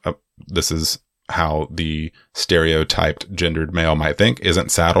saddled. This is how the stereotyped gendered male might think,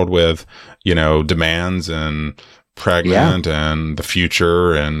 isn't saddled with, demands and pregnant and the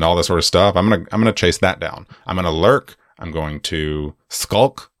future and all that sort of stuff. I'm going to chase that down. I'm going to lurk. I'm going to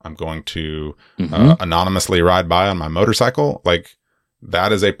skulk. I'm going to anonymously ride by on my motorcycle. Like,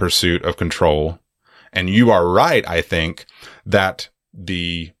 that is a pursuit of control. And you are right, I think, that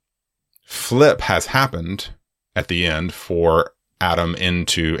the flip has happened at the end for Adam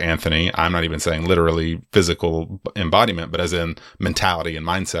into Anthony. I'm not even saying literally physical embodiment, but as in mentality and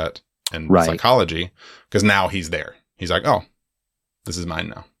mindset and psychology, because now he's there. He's like, oh, this is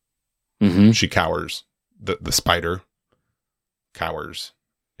mine now. She cowers. The spider cowers.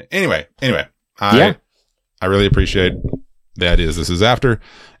 Anyway, I really appreciate the ideas this is after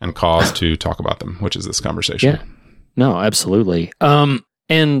and cause to talk about them, which is this conversation. Yeah, no, absolutely.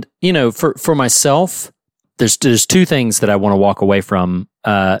 And for myself, there's two things that I want to walk away from.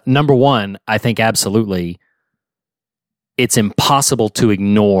 Number one, I think absolutely it's impossible to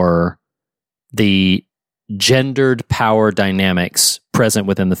ignore the gendered power dynamics present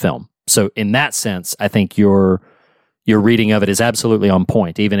within the film. So in that sense, I think your reading of it is absolutely on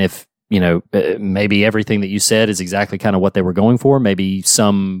point, even if, maybe everything that you said is exactly kind of what they were going for, maybe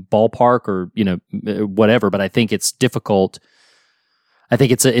some ballpark or, whatever, but I think it's difficult. I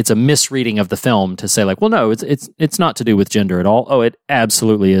think it's a misreading of the film to say like, well, no, it's not to do with gender at all. Oh, it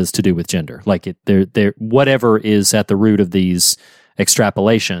absolutely is to do with gender. Like there whatever is at the root of these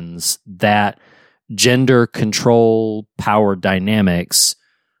extrapolations, that gender control power dynamics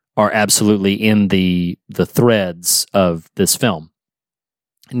are absolutely in the threads of this film.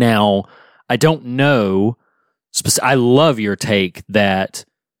 Now, I don't know. I love your take that,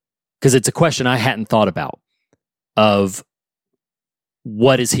 because it's a question I hadn't thought about, of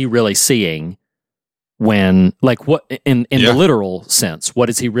what is he really seeing when, like, what in the literal sense, what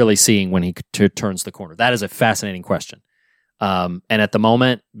is he really seeing when he turns the corner? That is a fascinating question. And at the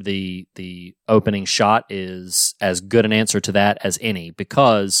moment, the opening shot is as good an answer to that as any,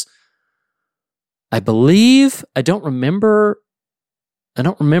 because I believe, I don't remember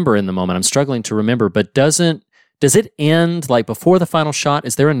in the moment. I'm struggling to remember, but does it end like before the final shot?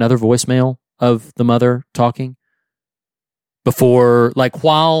 Is there another voicemail of the mother talking before, like,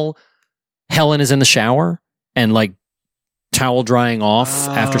 while Helen is in the shower and like towel drying off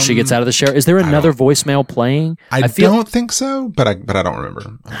after she gets out of the shower? Is there another voicemail playing? I don't think so, but I don't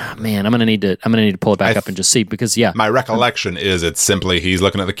remember. Man, I'm gonna need to pull it back up and just see, because my recollection is it's simply he's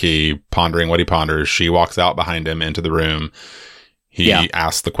looking at the key, pondering what he ponders. She walks out behind him into the room. He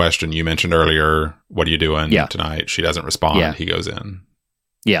asks the question you mentioned earlier, what are you doing tonight? She doesn't respond. Yeah. He goes in.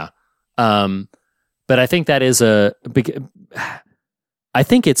 Yeah. But I think that is I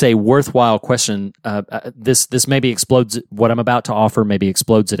think it's a worthwhile question. This maybe explodes what I'm about to offer, maybe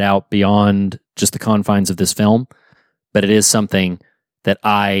explodes it out beyond just the confines of this film, but it is something that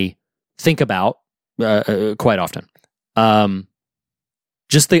I think about quite often.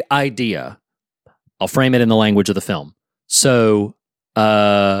 Just the idea. I'll frame it in the language of the film. So,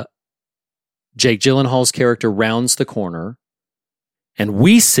 Jake Gyllenhaal's character rounds the corner, and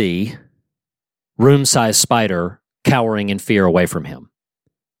we see room-sized spider cowering in fear away from him.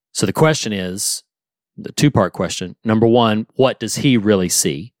 So the question is, the two-part question. Number one, what does he really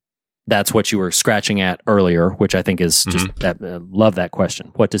see? That's what you were scratching at earlier, which I think is just, love that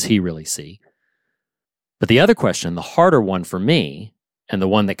question. What does he really see? But the other question, the harder one for me, and the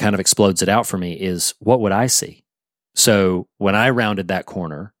one that kind of explodes it out for me, is what would I see? So when I rounded that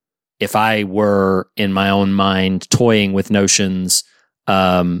corner, if I were in my own mind toying with notions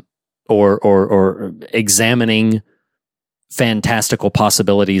or examining fantastical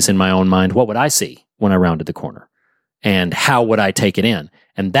possibilities in my own mind, what would I see when I rounded the corner? And how would I take it in?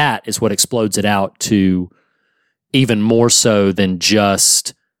 And that is what explodes it out to even more so than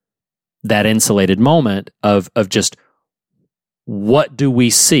just that insulated moment of just what do we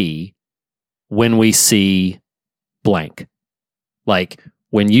see when we see blank? Like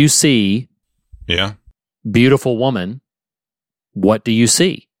when you see beautiful woman, what do you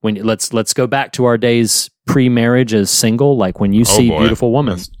see? When let's go back to our days pre-marriage as single, like when you see beautiful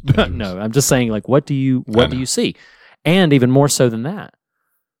woman. No, I'm just saying, like, what do you see? And even more so than that,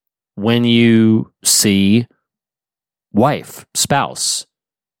 when you see wife, spouse,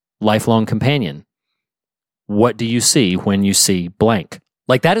 lifelong companion, what do you see when you see blank?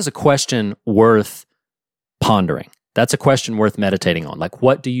 Like, that is a question worth pondering. That's a question worth meditating on. Like,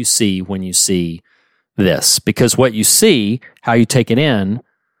 what do you see when you see this? Because what you see, how you take it in,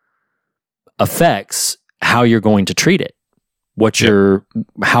 affects how you're going to treat it,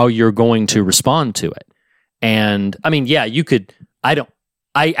 how you're going to respond to it. And I mean, you could, I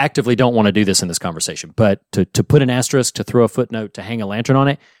actively don't want to do this in this conversation, but to put an asterisk, to throw a footnote, to hang a lantern on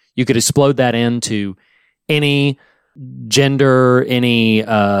it, you could explode that into any gender, any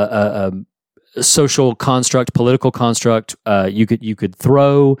social construct, political construct. You could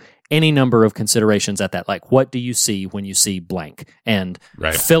throw any number of considerations at that. Like, what do you see when you see blank? And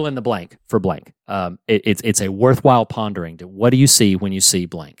fill in the blank for blank. It's a worthwhile pondering. What do you see when you see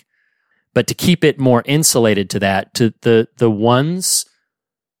blank? But to keep it more insulated to that, to the ones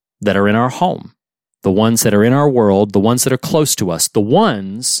that are in our home, the ones that are in our world, the ones that are close to us, the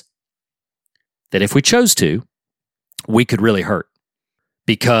ones that if we chose to, we could really hurt.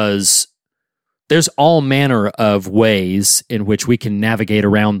 Because there's all manner of ways in which we can navigate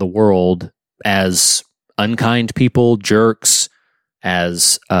around the world as unkind people, jerks,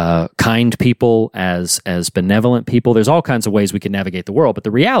 as kind people, as benevolent people. There's all kinds of ways we can navigate the world. But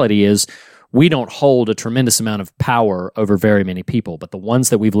the reality is we don't hold a tremendous amount of power over very many people. But the ones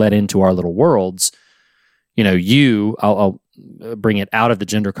that we've let into our little worlds, I'll bring it out of the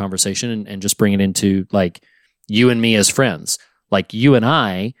gender conversation and just bring it into like you and me as friends. Like you and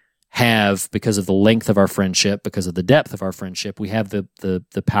I have, because of the length of our friendship, because of the depth of our friendship, we have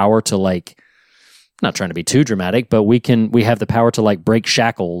the power to like, not trying to be too dramatic, but we have the power to like break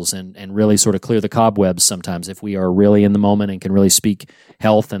shackles and really sort of clear the cobwebs sometimes if we are really in the moment and can really speak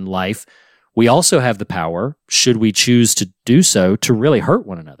health and life. We also have the power, should we choose to do so, to really hurt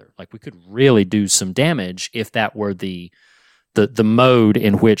one another. Like we could really do some damage if that were the mode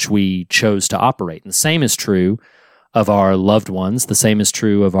in which we chose to operate. And the same is true of our loved ones. The same is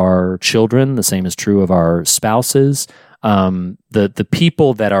true of our children. The same is true of our spouses. The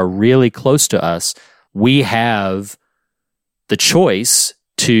people that are really close to us, we have the choice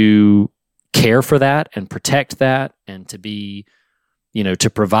to care for that and protect that and to be, to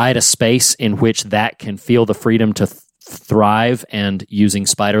provide a space in which that can feel the freedom to thrive and, using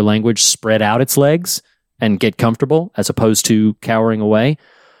spider language, spread out its legs and get comfortable as opposed to cowering away.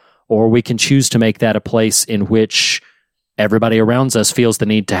 Or we can choose to make that a place in which everybody around us feels the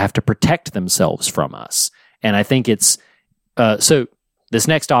need to have to protect themselves from us. And I think it's, so this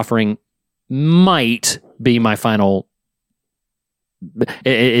next offering might be my final,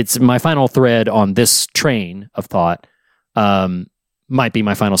 it's my final thread on this train of thought, might be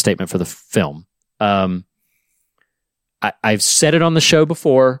my final statement for the film. I've said it on the show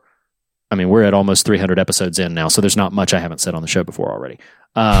before. I mean, we're at almost 300 episodes in now, so there's not much I haven't said on the show before already,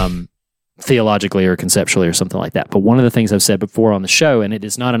 theologically or conceptually or something like that. But one of the things I've said before on the show, and it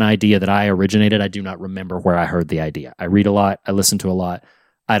is not an idea that I originated. I do not remember where I heard the idea. I read a lot. I listen to a lot.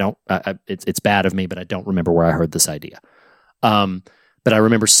 It's bad of me, but I don't remember where I heard this idea. But I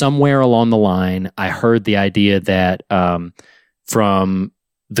remember somewhere along the line, I heard the idea that from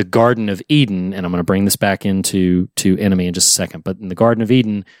the Garden of Eden, and I'm going to bring this back into Enemy in just a second, but in the Garden of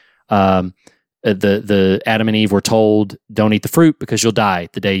Eden, the Adam and Eve were told, don't eat the fruit because you'll die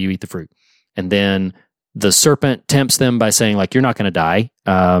the day you eat the fruit. And then the serpent tempts them by saying, like, you're not going to die.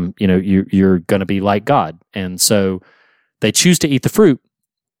 You're going to be like God. And so they choose to eat the fruit.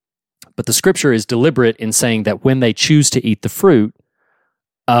 But the scripture is deliberate in saying that when they choose to eat the fruit,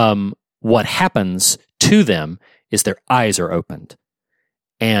 what happens to them is their eyes are opened.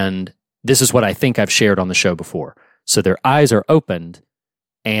 And this is what I think I've shared on the show before. So their eyes are opened,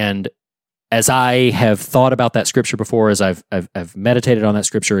 and as I have thought about that scripture before, as I've meditated on that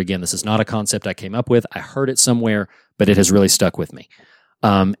scripture, again, this is not a concept I came up with. I heard it somewhere, but it has really stuck with me,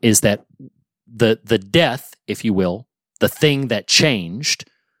 is that the death, if you will, the thing that changed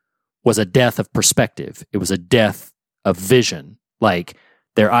was a death of perspective. It was a death of vision. Like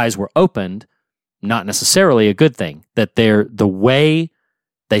their eyes were opened, not necessarily a good thing, that the way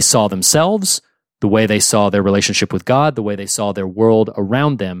they saw themselves, the way they saw their relationship with God, the way they saw their world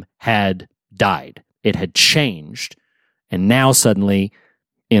around them had died. It had changed. And now suddenly,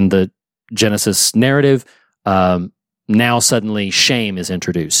 in the Genesis narrative, now suddenly shame is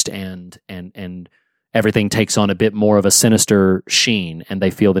introduced and everything takes on a bit more of a sinister sheen, and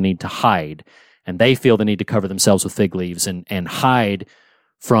they feel the need to hide. And they feel the need to cover themselves with fig leaves and hide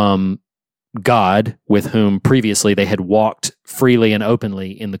from God, with whom previously they had walked freely and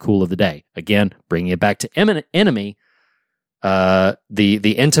openly in the cool of the day. Again, bringing it back to Enemy,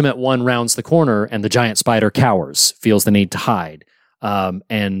 the intimate one rounds the corner and the giant spider cowers, feels the need to hide.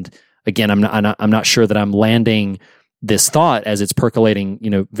 And again, I'm not sure that I'm landing this thought as it's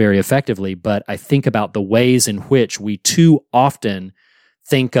percolating, very effectively, but I think about the ways in which we too often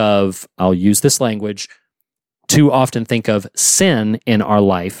think of, I'll use this language, too often think of sin in our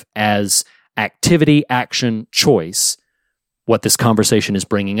life as activity, action, choice. What this conversation is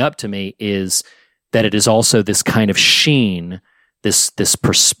bringing up to me is that it is also this kind of sheen, this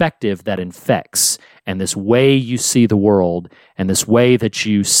perspective that infects, and this way you see the world, and this way that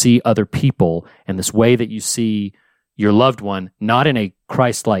you see other people, and this way that you see your loved one, not in a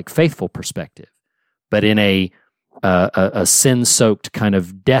Christ-like faithful perspective, but in a sin-soaked kind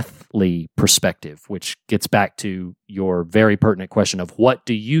of deathly perspective, which gets back to your very pertinent question of what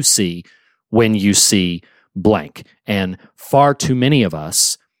do you see when you see blank? And far too many of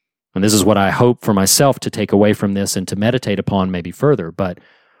us, and this is what I hope for myself to take away from this and to meditate upon maybe further, but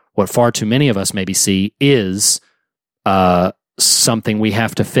what far too many of us maybe see is something we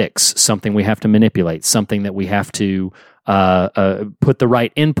have to fix, something we have to manipulate, something that we have to put the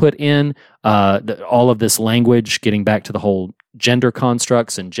right input in, all of this language, getting back to the whole gender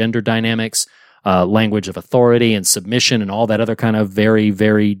constructs and gender dynamics, language of authority and submission and all that other kind of very,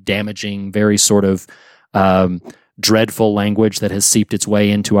 very damaging, very sort of dreadful language that has seeped its way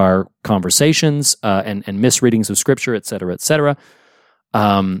into our conversations and misreadings of Scripture, et cetera, et cetera.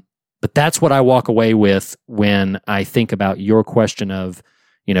 But that's what I walk away with when I think about your question of,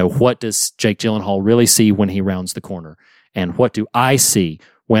 what does Jake Gyllenhaal really see when he rounds the corner? And what do I see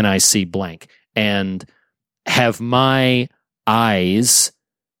when I see blank? And have my eyes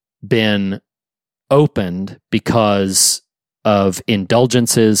been opened because of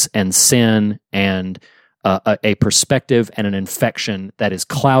indulgences and sin and a perspective and an infection that is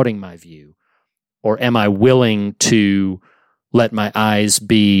clouding my view? Or am I willing to let my eyes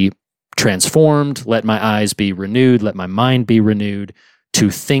be transformed, let my eyes be renewed, let my mind be renewed, to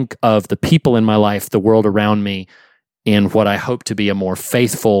think of the people in my life, the world around me, in what I hope to be a more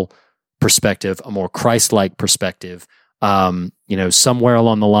faithful perspective, a more Christ-like perspective? Somewhere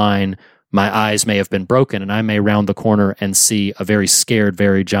along the line, my eyes may have been broken and I may round the corner and see a very scared,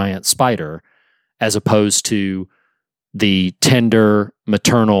 very giant spider, as opposed to the tender,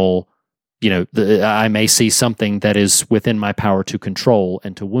 maternal, I may see something that is within my power to control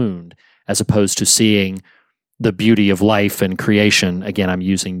and to wound, as opposed to seeing the beauty of life and creation. Again,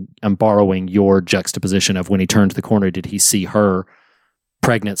 I'm borrowing your juxtaposition of when he turned the corner, did he see her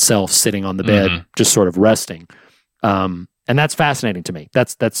pregnant self sitting on the bed, just sort of resting? And that's fascinating to me.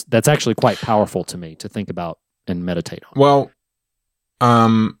 That's actually quite powerful to me to think about and meditate on. Well,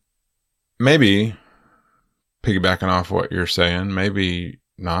 maybe piggybacking off what you're saying, maybe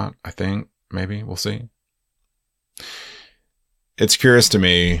not. I think maybe we'll see. It's curious to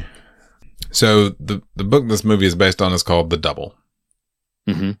me. So the book this movie is based on is called The Double.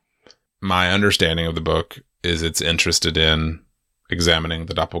 Mm-hmm. My understanding of the book is it's interested in examining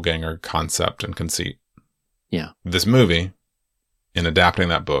the doppelganger concept and conceit. Yeah. This movie, in adapting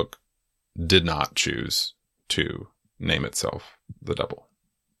that book, did not choose to name itself The Double.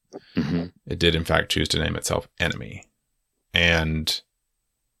 Mm-hmm. It did, in fact, choose to name itself Enemy. And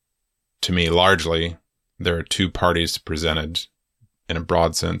to me, largely, there are two parties presented in a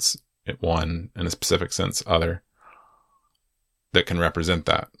broad sense, one in a specific sense, other, that can represent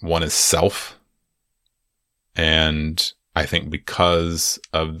that. One is self. And I think because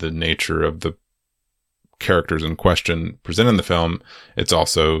of the nature of the characters in question presented in the film, it's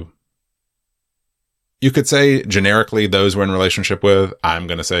also, you could say generically those we're in relationship with. I'm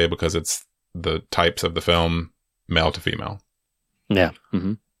going to say, because it's the types of the film, male to female. Yeah.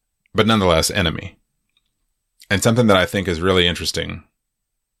 Mm-hmm. But nonetheless, enemy. And something that I think is really interesting,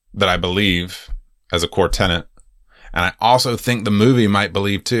 that I believe as a core tenet, and I also think the movie might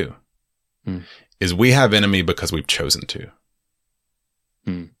believe too, is we have enemy because we've chosen to.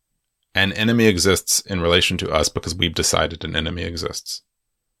 An enemy exists in relation to us because we've decided an enemy exists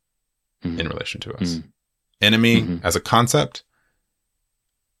in relation to us. Enemy as a concept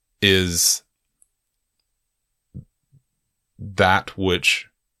is that which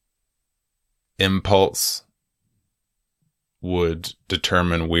impulse would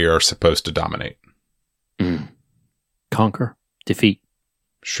determine we are supposed to dominate. Conquer, defeat.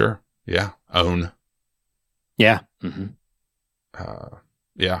 Sure. Yeah. Own. Yeah.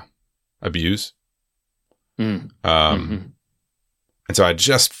 Yeah. Abuse. And And so I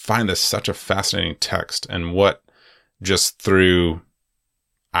just find this such a fascinating text, and what, just through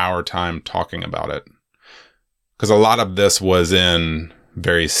our time talking about it, because a lot of this was in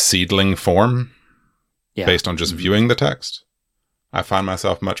very seedling form, based on just viewing the text. I find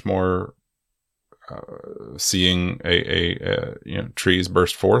myself much more seeing a trees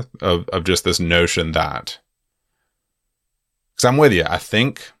burst forth of just this notion that, because I'm with you. I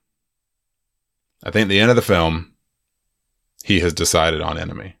think at the end of the film, he has decided on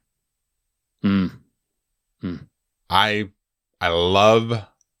enemy. I love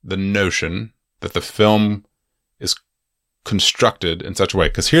the notion that the film is constructed in such a way,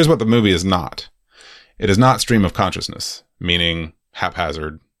 because here's what the movie is not. It is not stream of consciousness, meaning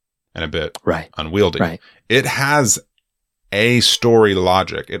haphazard and a bit unwieldy. Right. It has a story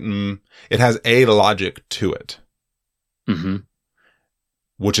logic. It has a logic to it,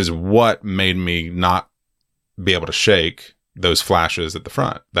 which is what made me not be able to shake those flashes at the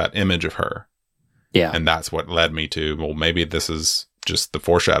front, that image of her. Yeah. And that's what led me to, well, maybe this is just the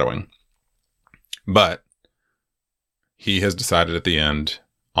foreshadowing. But he has decided at the end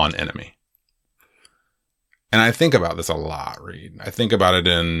on enemy. And I think about this a lot, Reed. I think about it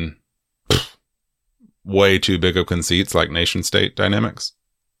in way too big of conceits like nation state dynamics.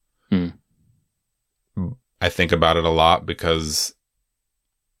 I think about it a lot because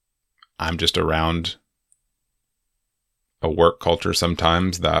I'm just around a work culture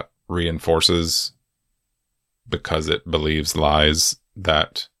sometimes that reinforces, because it believes lies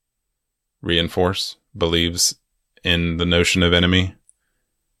that reinforce, believes in the notion of enemy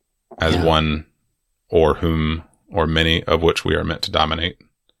as one or whom or many of which we are meant to dominate.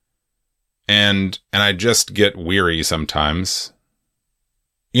 And I just get weary sometimes,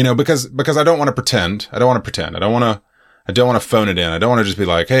 you know, because I don't want to pretend. I don't want to phone it in. I don't want to just be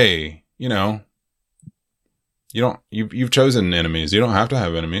like, hey, you know, you've chosen enemies. You don't have to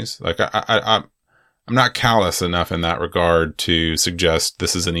have enemies. Like I'm not callous enough in that regard to suggest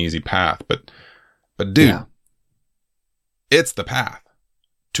this is an easy path, but dude, it's the path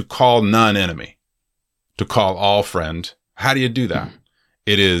to call none enemy, to call all friend. How do you do that?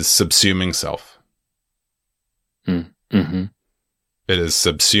 It is subsuming self. Mm-hmm. It is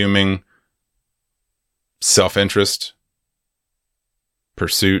subsuming self-interest,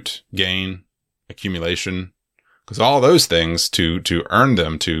 pursuit, gain, accumulation, because all those things to earn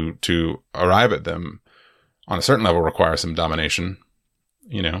them, to arrive at them on a certain level require some domination,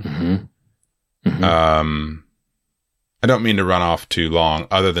 you know? Mm-hmm. Mm-hmm. I don't mean to run off too long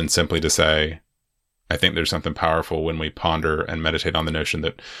other than simply to say, I think there's something powerful when we ponder and meditate on the notion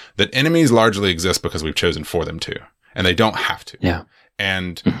that enemies largely exist because we've chosen for them to, and they don't have to. Yeah.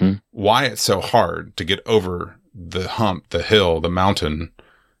 And why it's so hard to get over the hump, the hill, the mountain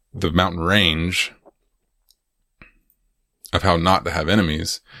range of how not to have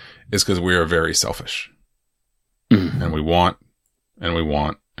enemies is because we are very selfish. Mm-hmm. And we want,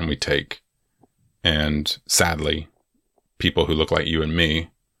 and we take. And sadly, people who look like you and me,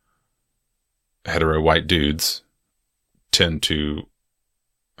 hetero white dudes, tend to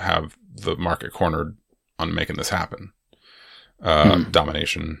have the market cornered on making this happen.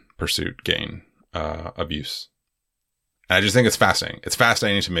 Domination, pursuit, gain, abuse. And I just think it's fascinating. It's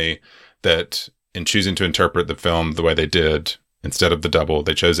fascinating to me that in choosing to interpret the film the way they did, instead of the double,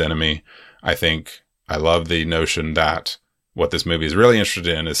 they chose enemy. I love the notion that what this movie is really interested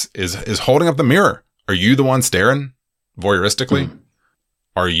in is holding up the mirror. Are you the one staring voyeuristically?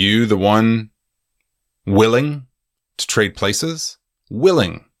 Are you the one willing to trade places?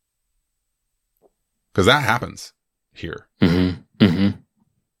 Willing. Because that happens here. Mm-hmm. Mm-hmm.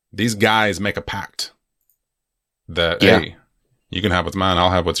 These guys make a pact that, hey, you can have what's mine,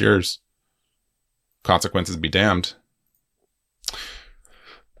 I'll have what's yours. Consequences be damned.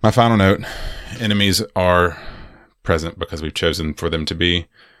 My final note, enemies are present because we've chosen for them to be.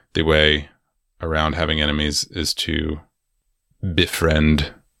 The way around having enemies is to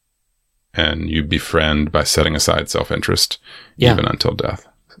befriend, and you befriend by setting aside self-interest, even until death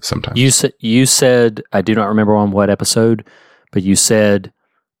sometimes. You said, I do not remember on what episode, but you said,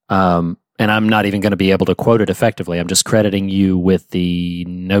 and I'm not even going to be able to quote it effectively. I'm just crediting you with the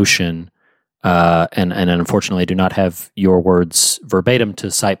notion, and unfortunately I do not have your words verbatim to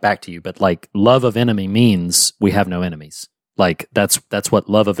cite back to you, but like love of enemy means we have no enemies. Like that's what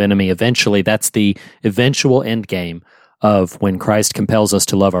love of enemy eventually, that's the eventual end game of when Christ compels us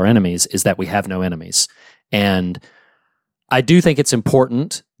to love our enemies, is that we have no enemies. And I do think it's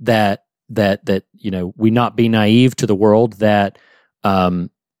important that you know, we not be naive to the world that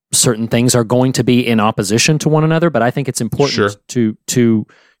certain things are going to be in opposition to one another, but I think it's important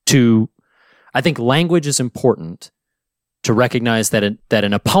to I think language is important to recognize that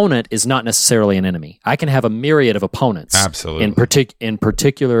an opponent is not necessarily an enemy. I can have a myriad of opponents. Absolutely. In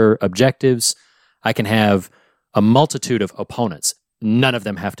particular objectives, I can have a multitude of opponents. None of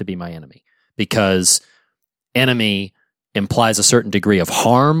them have to be my enemy, because enemy implies a certain degree of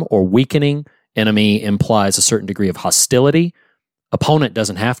harm or weakening. Enemy implies a certain degree of hostility. Opponent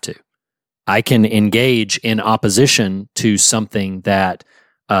doesn't have to. I can engage in opposition to something that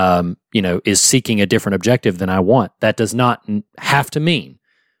is seeking a different objective than I want. That does not have to mean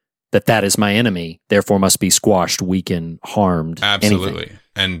that is my enemy, therefore must be squashed, weakened, harmed. Absolutely. Anything.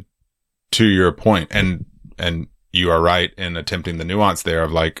 And to your point, and you are right in attempting the nuance there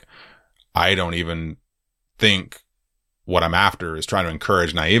of like, I don't even think what I'm after is trying to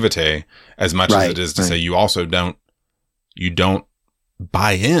encourage naivete as much as it is to say you also don't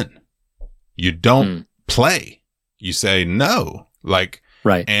buy in. You don't play. You say no. Like,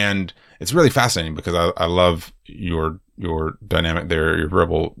 right. And it's really fascinating because I love your dynamic there, your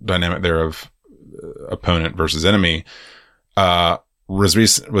verbal dynamic there of opponent versus enemy. Was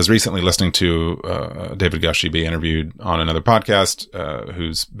recently listening to David Gushee be interviewed on another podcast,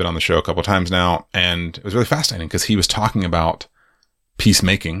 who's been on the show a couple times now, and it was really fascinating because he was talking about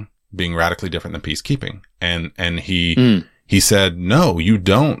peacemaking being radically different than peacekeeping, and he said, no, you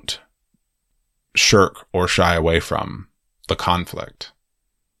don't shirk or shy away from the conflict,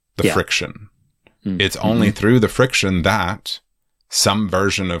 the friction. It's only through the friction that some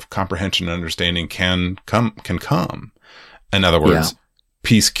version of comprehension and understanding can come. In other words,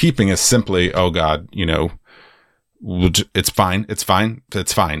 peacekeeping is simply, oh God, it's fine.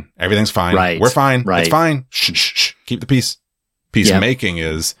 Everything's fine. Right. We're fine. Right. It's fine. Shh. Keep the peace. Peacemaking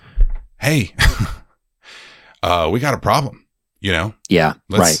is, hey, we got a problem, you know? Yeah.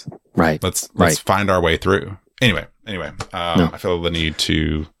 Let's- Right. Let's Right. find our way through. Anyway, I feel the need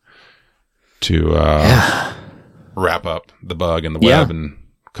to wrap up the bug in the web and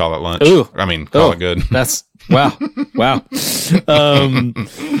call it lunch. Ooh. I mean, call it good. That's wow.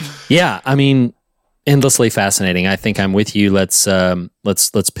 Yeah, I mean, endlessly fascinating. I think I'm with you. Let's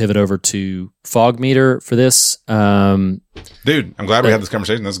pivot over to Fog Meter for this. Dude, I'm glad we had this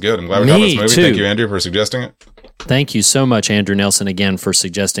conversation. That's good. I'm glad we got this movie. too. Thank you, Andrew, for suggesting it. Thank you so much, Andrew Nelson, again for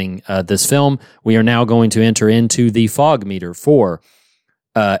suggesting this film. We are now going to enter into the Fog Meter for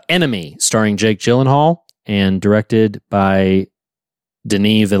Enemy, starring Jake Gyllenhaal and directed by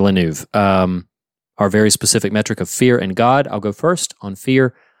Denis Villeneuve. Our very specific metric of fear and God. I'll go first on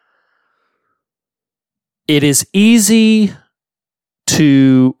fear. It is easy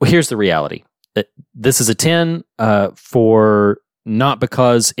to... Here's the reality. This is a 10 for not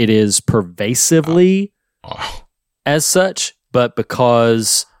because it is pervasively as such, but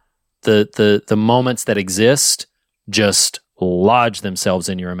because the moments that exist just lodge themselves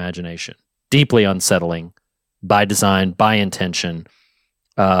in your imagination. Deeply unsettling by design, by intention.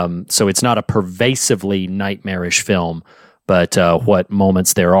 So it's not a pervasively nightmarish film, but what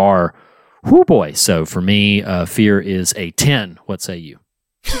moments there are, whoo boy. So for me, fear is a 10. What say you?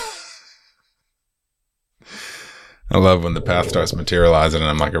 I love when the path starts materializing, and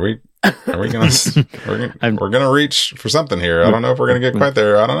I'm like, we're gonna reach for something here. I don't know if we're gonna get quite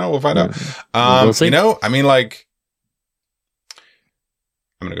there. I don't know. We'll find out. We'll see. You know, I mean, like,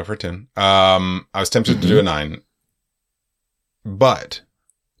 I'm gonna go for a 10. I was tempted to do a 9, but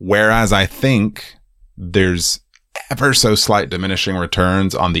whereas I think there's ever so slight diminishing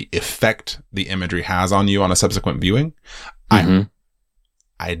returns on the effect the imagery has on you on a subsequent viewing,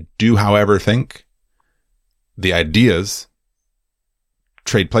 I do, however, think the ideas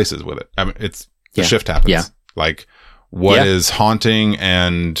trade places with it. I mean, the shift happens. Yeah. Like what is haunting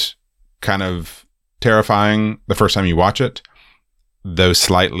and kind of terrifying the first time you watch it, though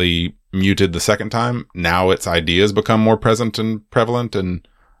slightly muted the second time, now its ideas become more present and prevalent, and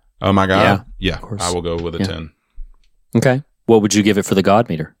oh my God. Yeah. I will go with a 10. Okay. What would you give it for the God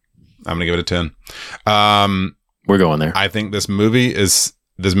Meter? I'm going to give it a 10. We're going there. I think this movie is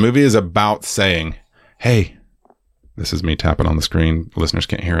about saying, hey, this is me tapping on the screen. Listeners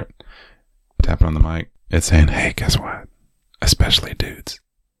can't hear it. Tapping on the mic. It's saying, hey, guess what? Especially dudes.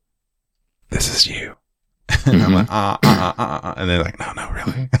 This is you. And I'm like, and they're like, no,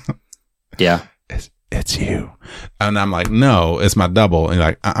 really? Yeah. It's you. And I'm like, no, it's my double. And you're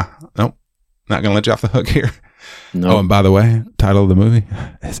like, nope, not going to let you off the hook here. No. Oh, and by the way, title of the movie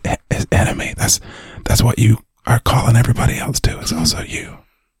is Enemy. That's what you are calling everybody else to. It's also you.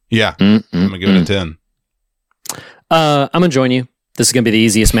 Yeah. I'm going to give it a 10. I'm going to join you. This is going to be the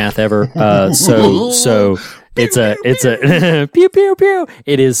easiest math ever. So it's a pew pew pew.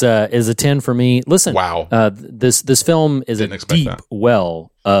 It is a 10 for me. Listen, wow. This film is Didn't a expect deep that.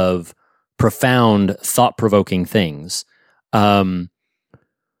 well of profound, thought-provoking things.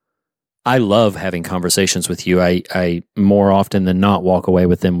 I love having conversations with you. I more often than not walk away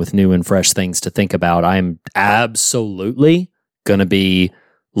with them with new and fresh things to think about. I'm absolutely going to be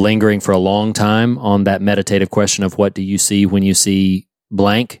lingering for a long time on that meditative question of what do you see when you see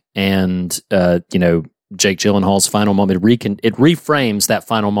blank, and Jake Gyllenhaal's final moment. It reframes that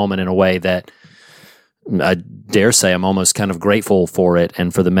final moment in a way that I dare say I'm almost kind of grateful for it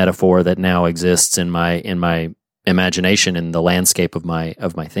and for the metaphor that now exists in my imagination and the landscape of my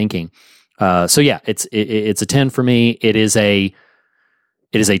thinking. So yeah, it's a 10 for me. It is a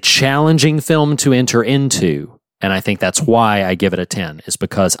challenging film to enter into. And I think that's why I give it a 10, is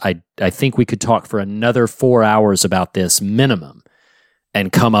because I think we could talk for another 4 hours about this minimum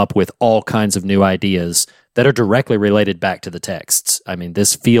and come up with all kinds of new ideas that are directly related back to the texts. I mean,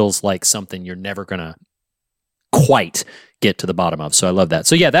 this feels like something you're never going to quite get to the bottom of. So I love that.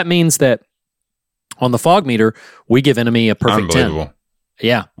 So yeah, that means that on the Fog Meter, we give Enemy a perfect 10. Unbelievable.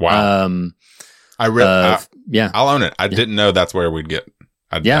 Yeah. Wow. Yeah. I'll own it. I didn't know that's where we'd get.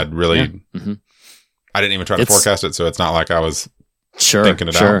 I'd really... Mm-hmm. I didn't even try to forecast it, so it's not like I was thinking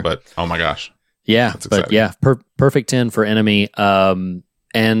it out, but oh my gosh. Yeah, but yeah, perfect 10 for Enemy. And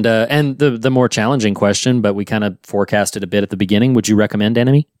the more challenging question, but we kind of forecasted a bit at the beginning. Would you recommend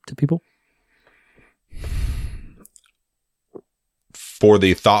Enemy to people? For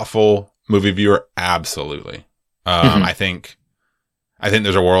the thoughtful movie viewer, absolutely. I think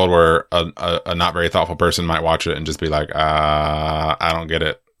there's a world where a not very thoughtful person might watch it and just be like, I don't get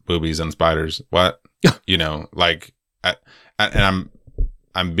it. Boobies and spiders. What? And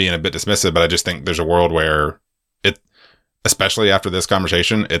I'm being a bit dismissive, but I just think there's a world where especially after this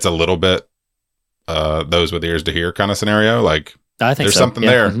conversation, it's a little bit those with ears to hear kind of scenario. Like, I think there's so. something Yeah.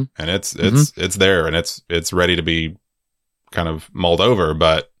 there, Mhm. and it's there, and it's ready to be kind of mulled over.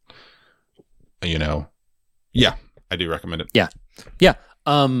 But yeah, I do recommend it. Yeah.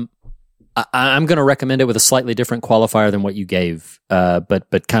 I'm going to recommend it with a slightly different qualifier than what you gave,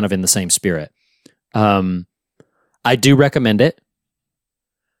 but kind of in the same spirit. I do recommend it.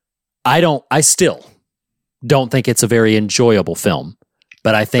 I still don't think it's a very enjoyable film,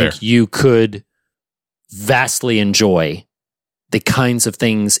 but I think Fair. you could vastly enjoy the kinds of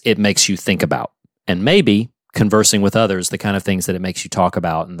things it makes you think about, and maybe conversing with others, the kind of things that it makes you talk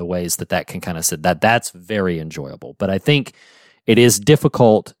about, and the ways that can kind of sit that's very enjoyable. But I think it is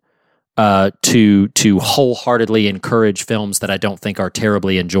difficult to wholeheartedly encourage films that I don't think are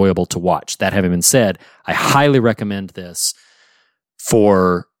terribly enjoyable to watch. That having been said, I highly recommend this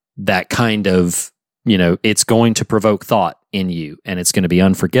for that kind of, it's going to provoke thought in you, and it's going to be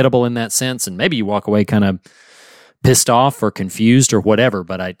unforgettable in that sense. And maybe you walk away kind of pissed off or confused or whatever,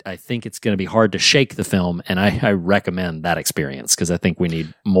 but I think it's going to be hard to shake the film, and I recommend that experience because I think we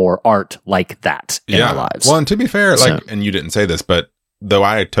need more art like that in our lives. Well, and to be fair, and you didn't say this, but though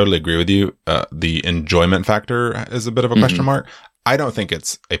I totally agree with you, the enjoyment factor is a bit of a question mark. I don't think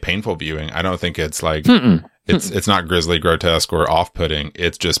it's a painful viewing. I don't think it's like it's not grisly, grotesque, or off-putting.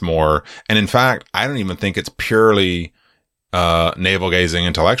 It's just more, and in fact, I don't even think it's purely navel-gazing,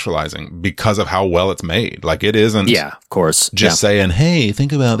 intellectualizing, because of how well it's made. Like, it isn't, yeah, of course, just saying, "Hey,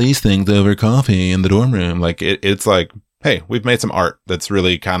 think about these things over coffee in the dorm room." Like, it's like, hey, we've made some art that's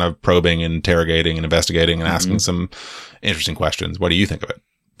really kind of probing and interrogating and investigating and asking some interesting questions. What do you think of it,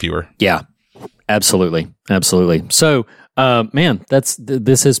 viewer? Yeah, absolutely. So, man,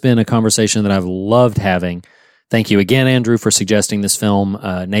 this has been a conversation that I've loved having. Thank you again, Andrew, for suggesting this film.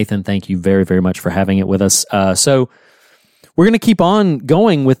 Nathan, thank you very, very much for having it with us. So we're going to keep on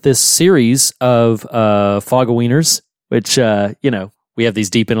going with this series of Fog-A-Wieners, which, we have these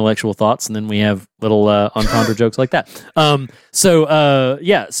deep intellectual thoughts, and then we have little entendre jokes like that. So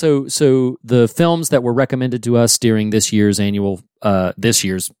the films that were recommended to us during this year's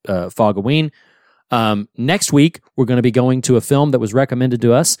Fog-A-Ween. Next week, we're going to be going to a film that was recommended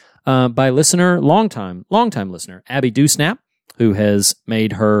to us by longtime listener, Abby Dewsnap, who has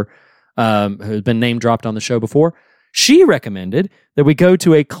made who's been name dropped on the show before. She recommended that we go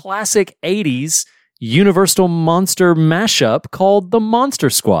to a classic 80s Universal monster mashup called The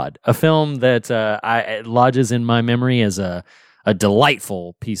Monster Squad, a film that lodges in my memory as a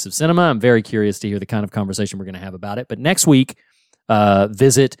delightful piece of cinema. I'm very curious to hear the kind of conversation we're going to have about it. But next week,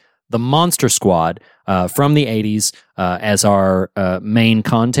 visit The Monster Squad from the 80s as our main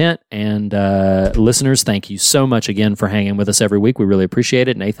content. And listeners, thank you so much again for hanging with us every week. We really appreciate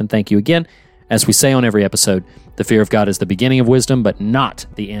it. Nathan, thank you again. As we say on every episode, the fear of God is the beginning of wisdom, but not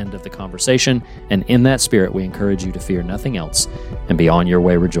the end of the conversation. And in that spirit, we encourage you to fear nothing else and be on your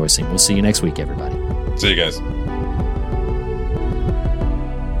way rejoicing. We'll see you next week, everybody. See you guys.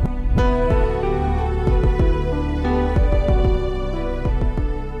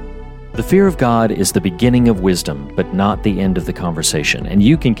 The fear of God is the beginning of wisdom, but not the end of the conversation. And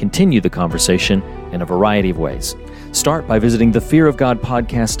you can continue the conversation in a variety of ways. Start by visiting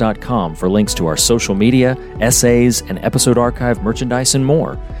thefearofgodpodcast.com for links to our social media, essays, and episode archive merchandise and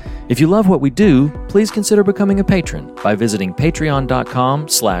more. If you love what we do, please consider becoming a patron by visiting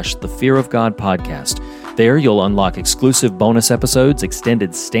patreon.com/thefearofgodpodcast. There you'll unlock exclusive bonus episodes,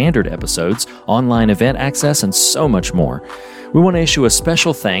 extended standard episodes, online event access, and so much more. We want to issue a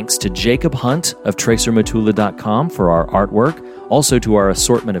special thanks to Jacob Hunt of TracerMatula.com for our artwork, also to our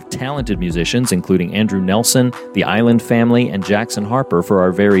assortment of talented musicians, including Andrew Nelson, the Island Family, and Jackson Harper for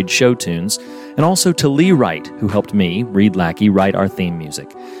our varied show tunes, and also to Lee Wright, who helped me, Reed Lackey, write our theme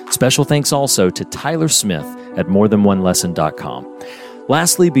music. Special thanks also to Tyler Smith at morethanonelesson.com.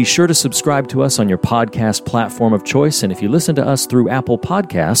 Lastly, be sure to subscribe to us on your podcast platform of choice, and if you listen to us through Apple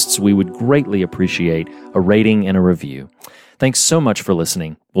Podcasts, we would greatly appreciate a rating and a review. Thanks so much for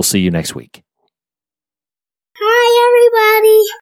listening. We'll see you next week. Hi, everybody.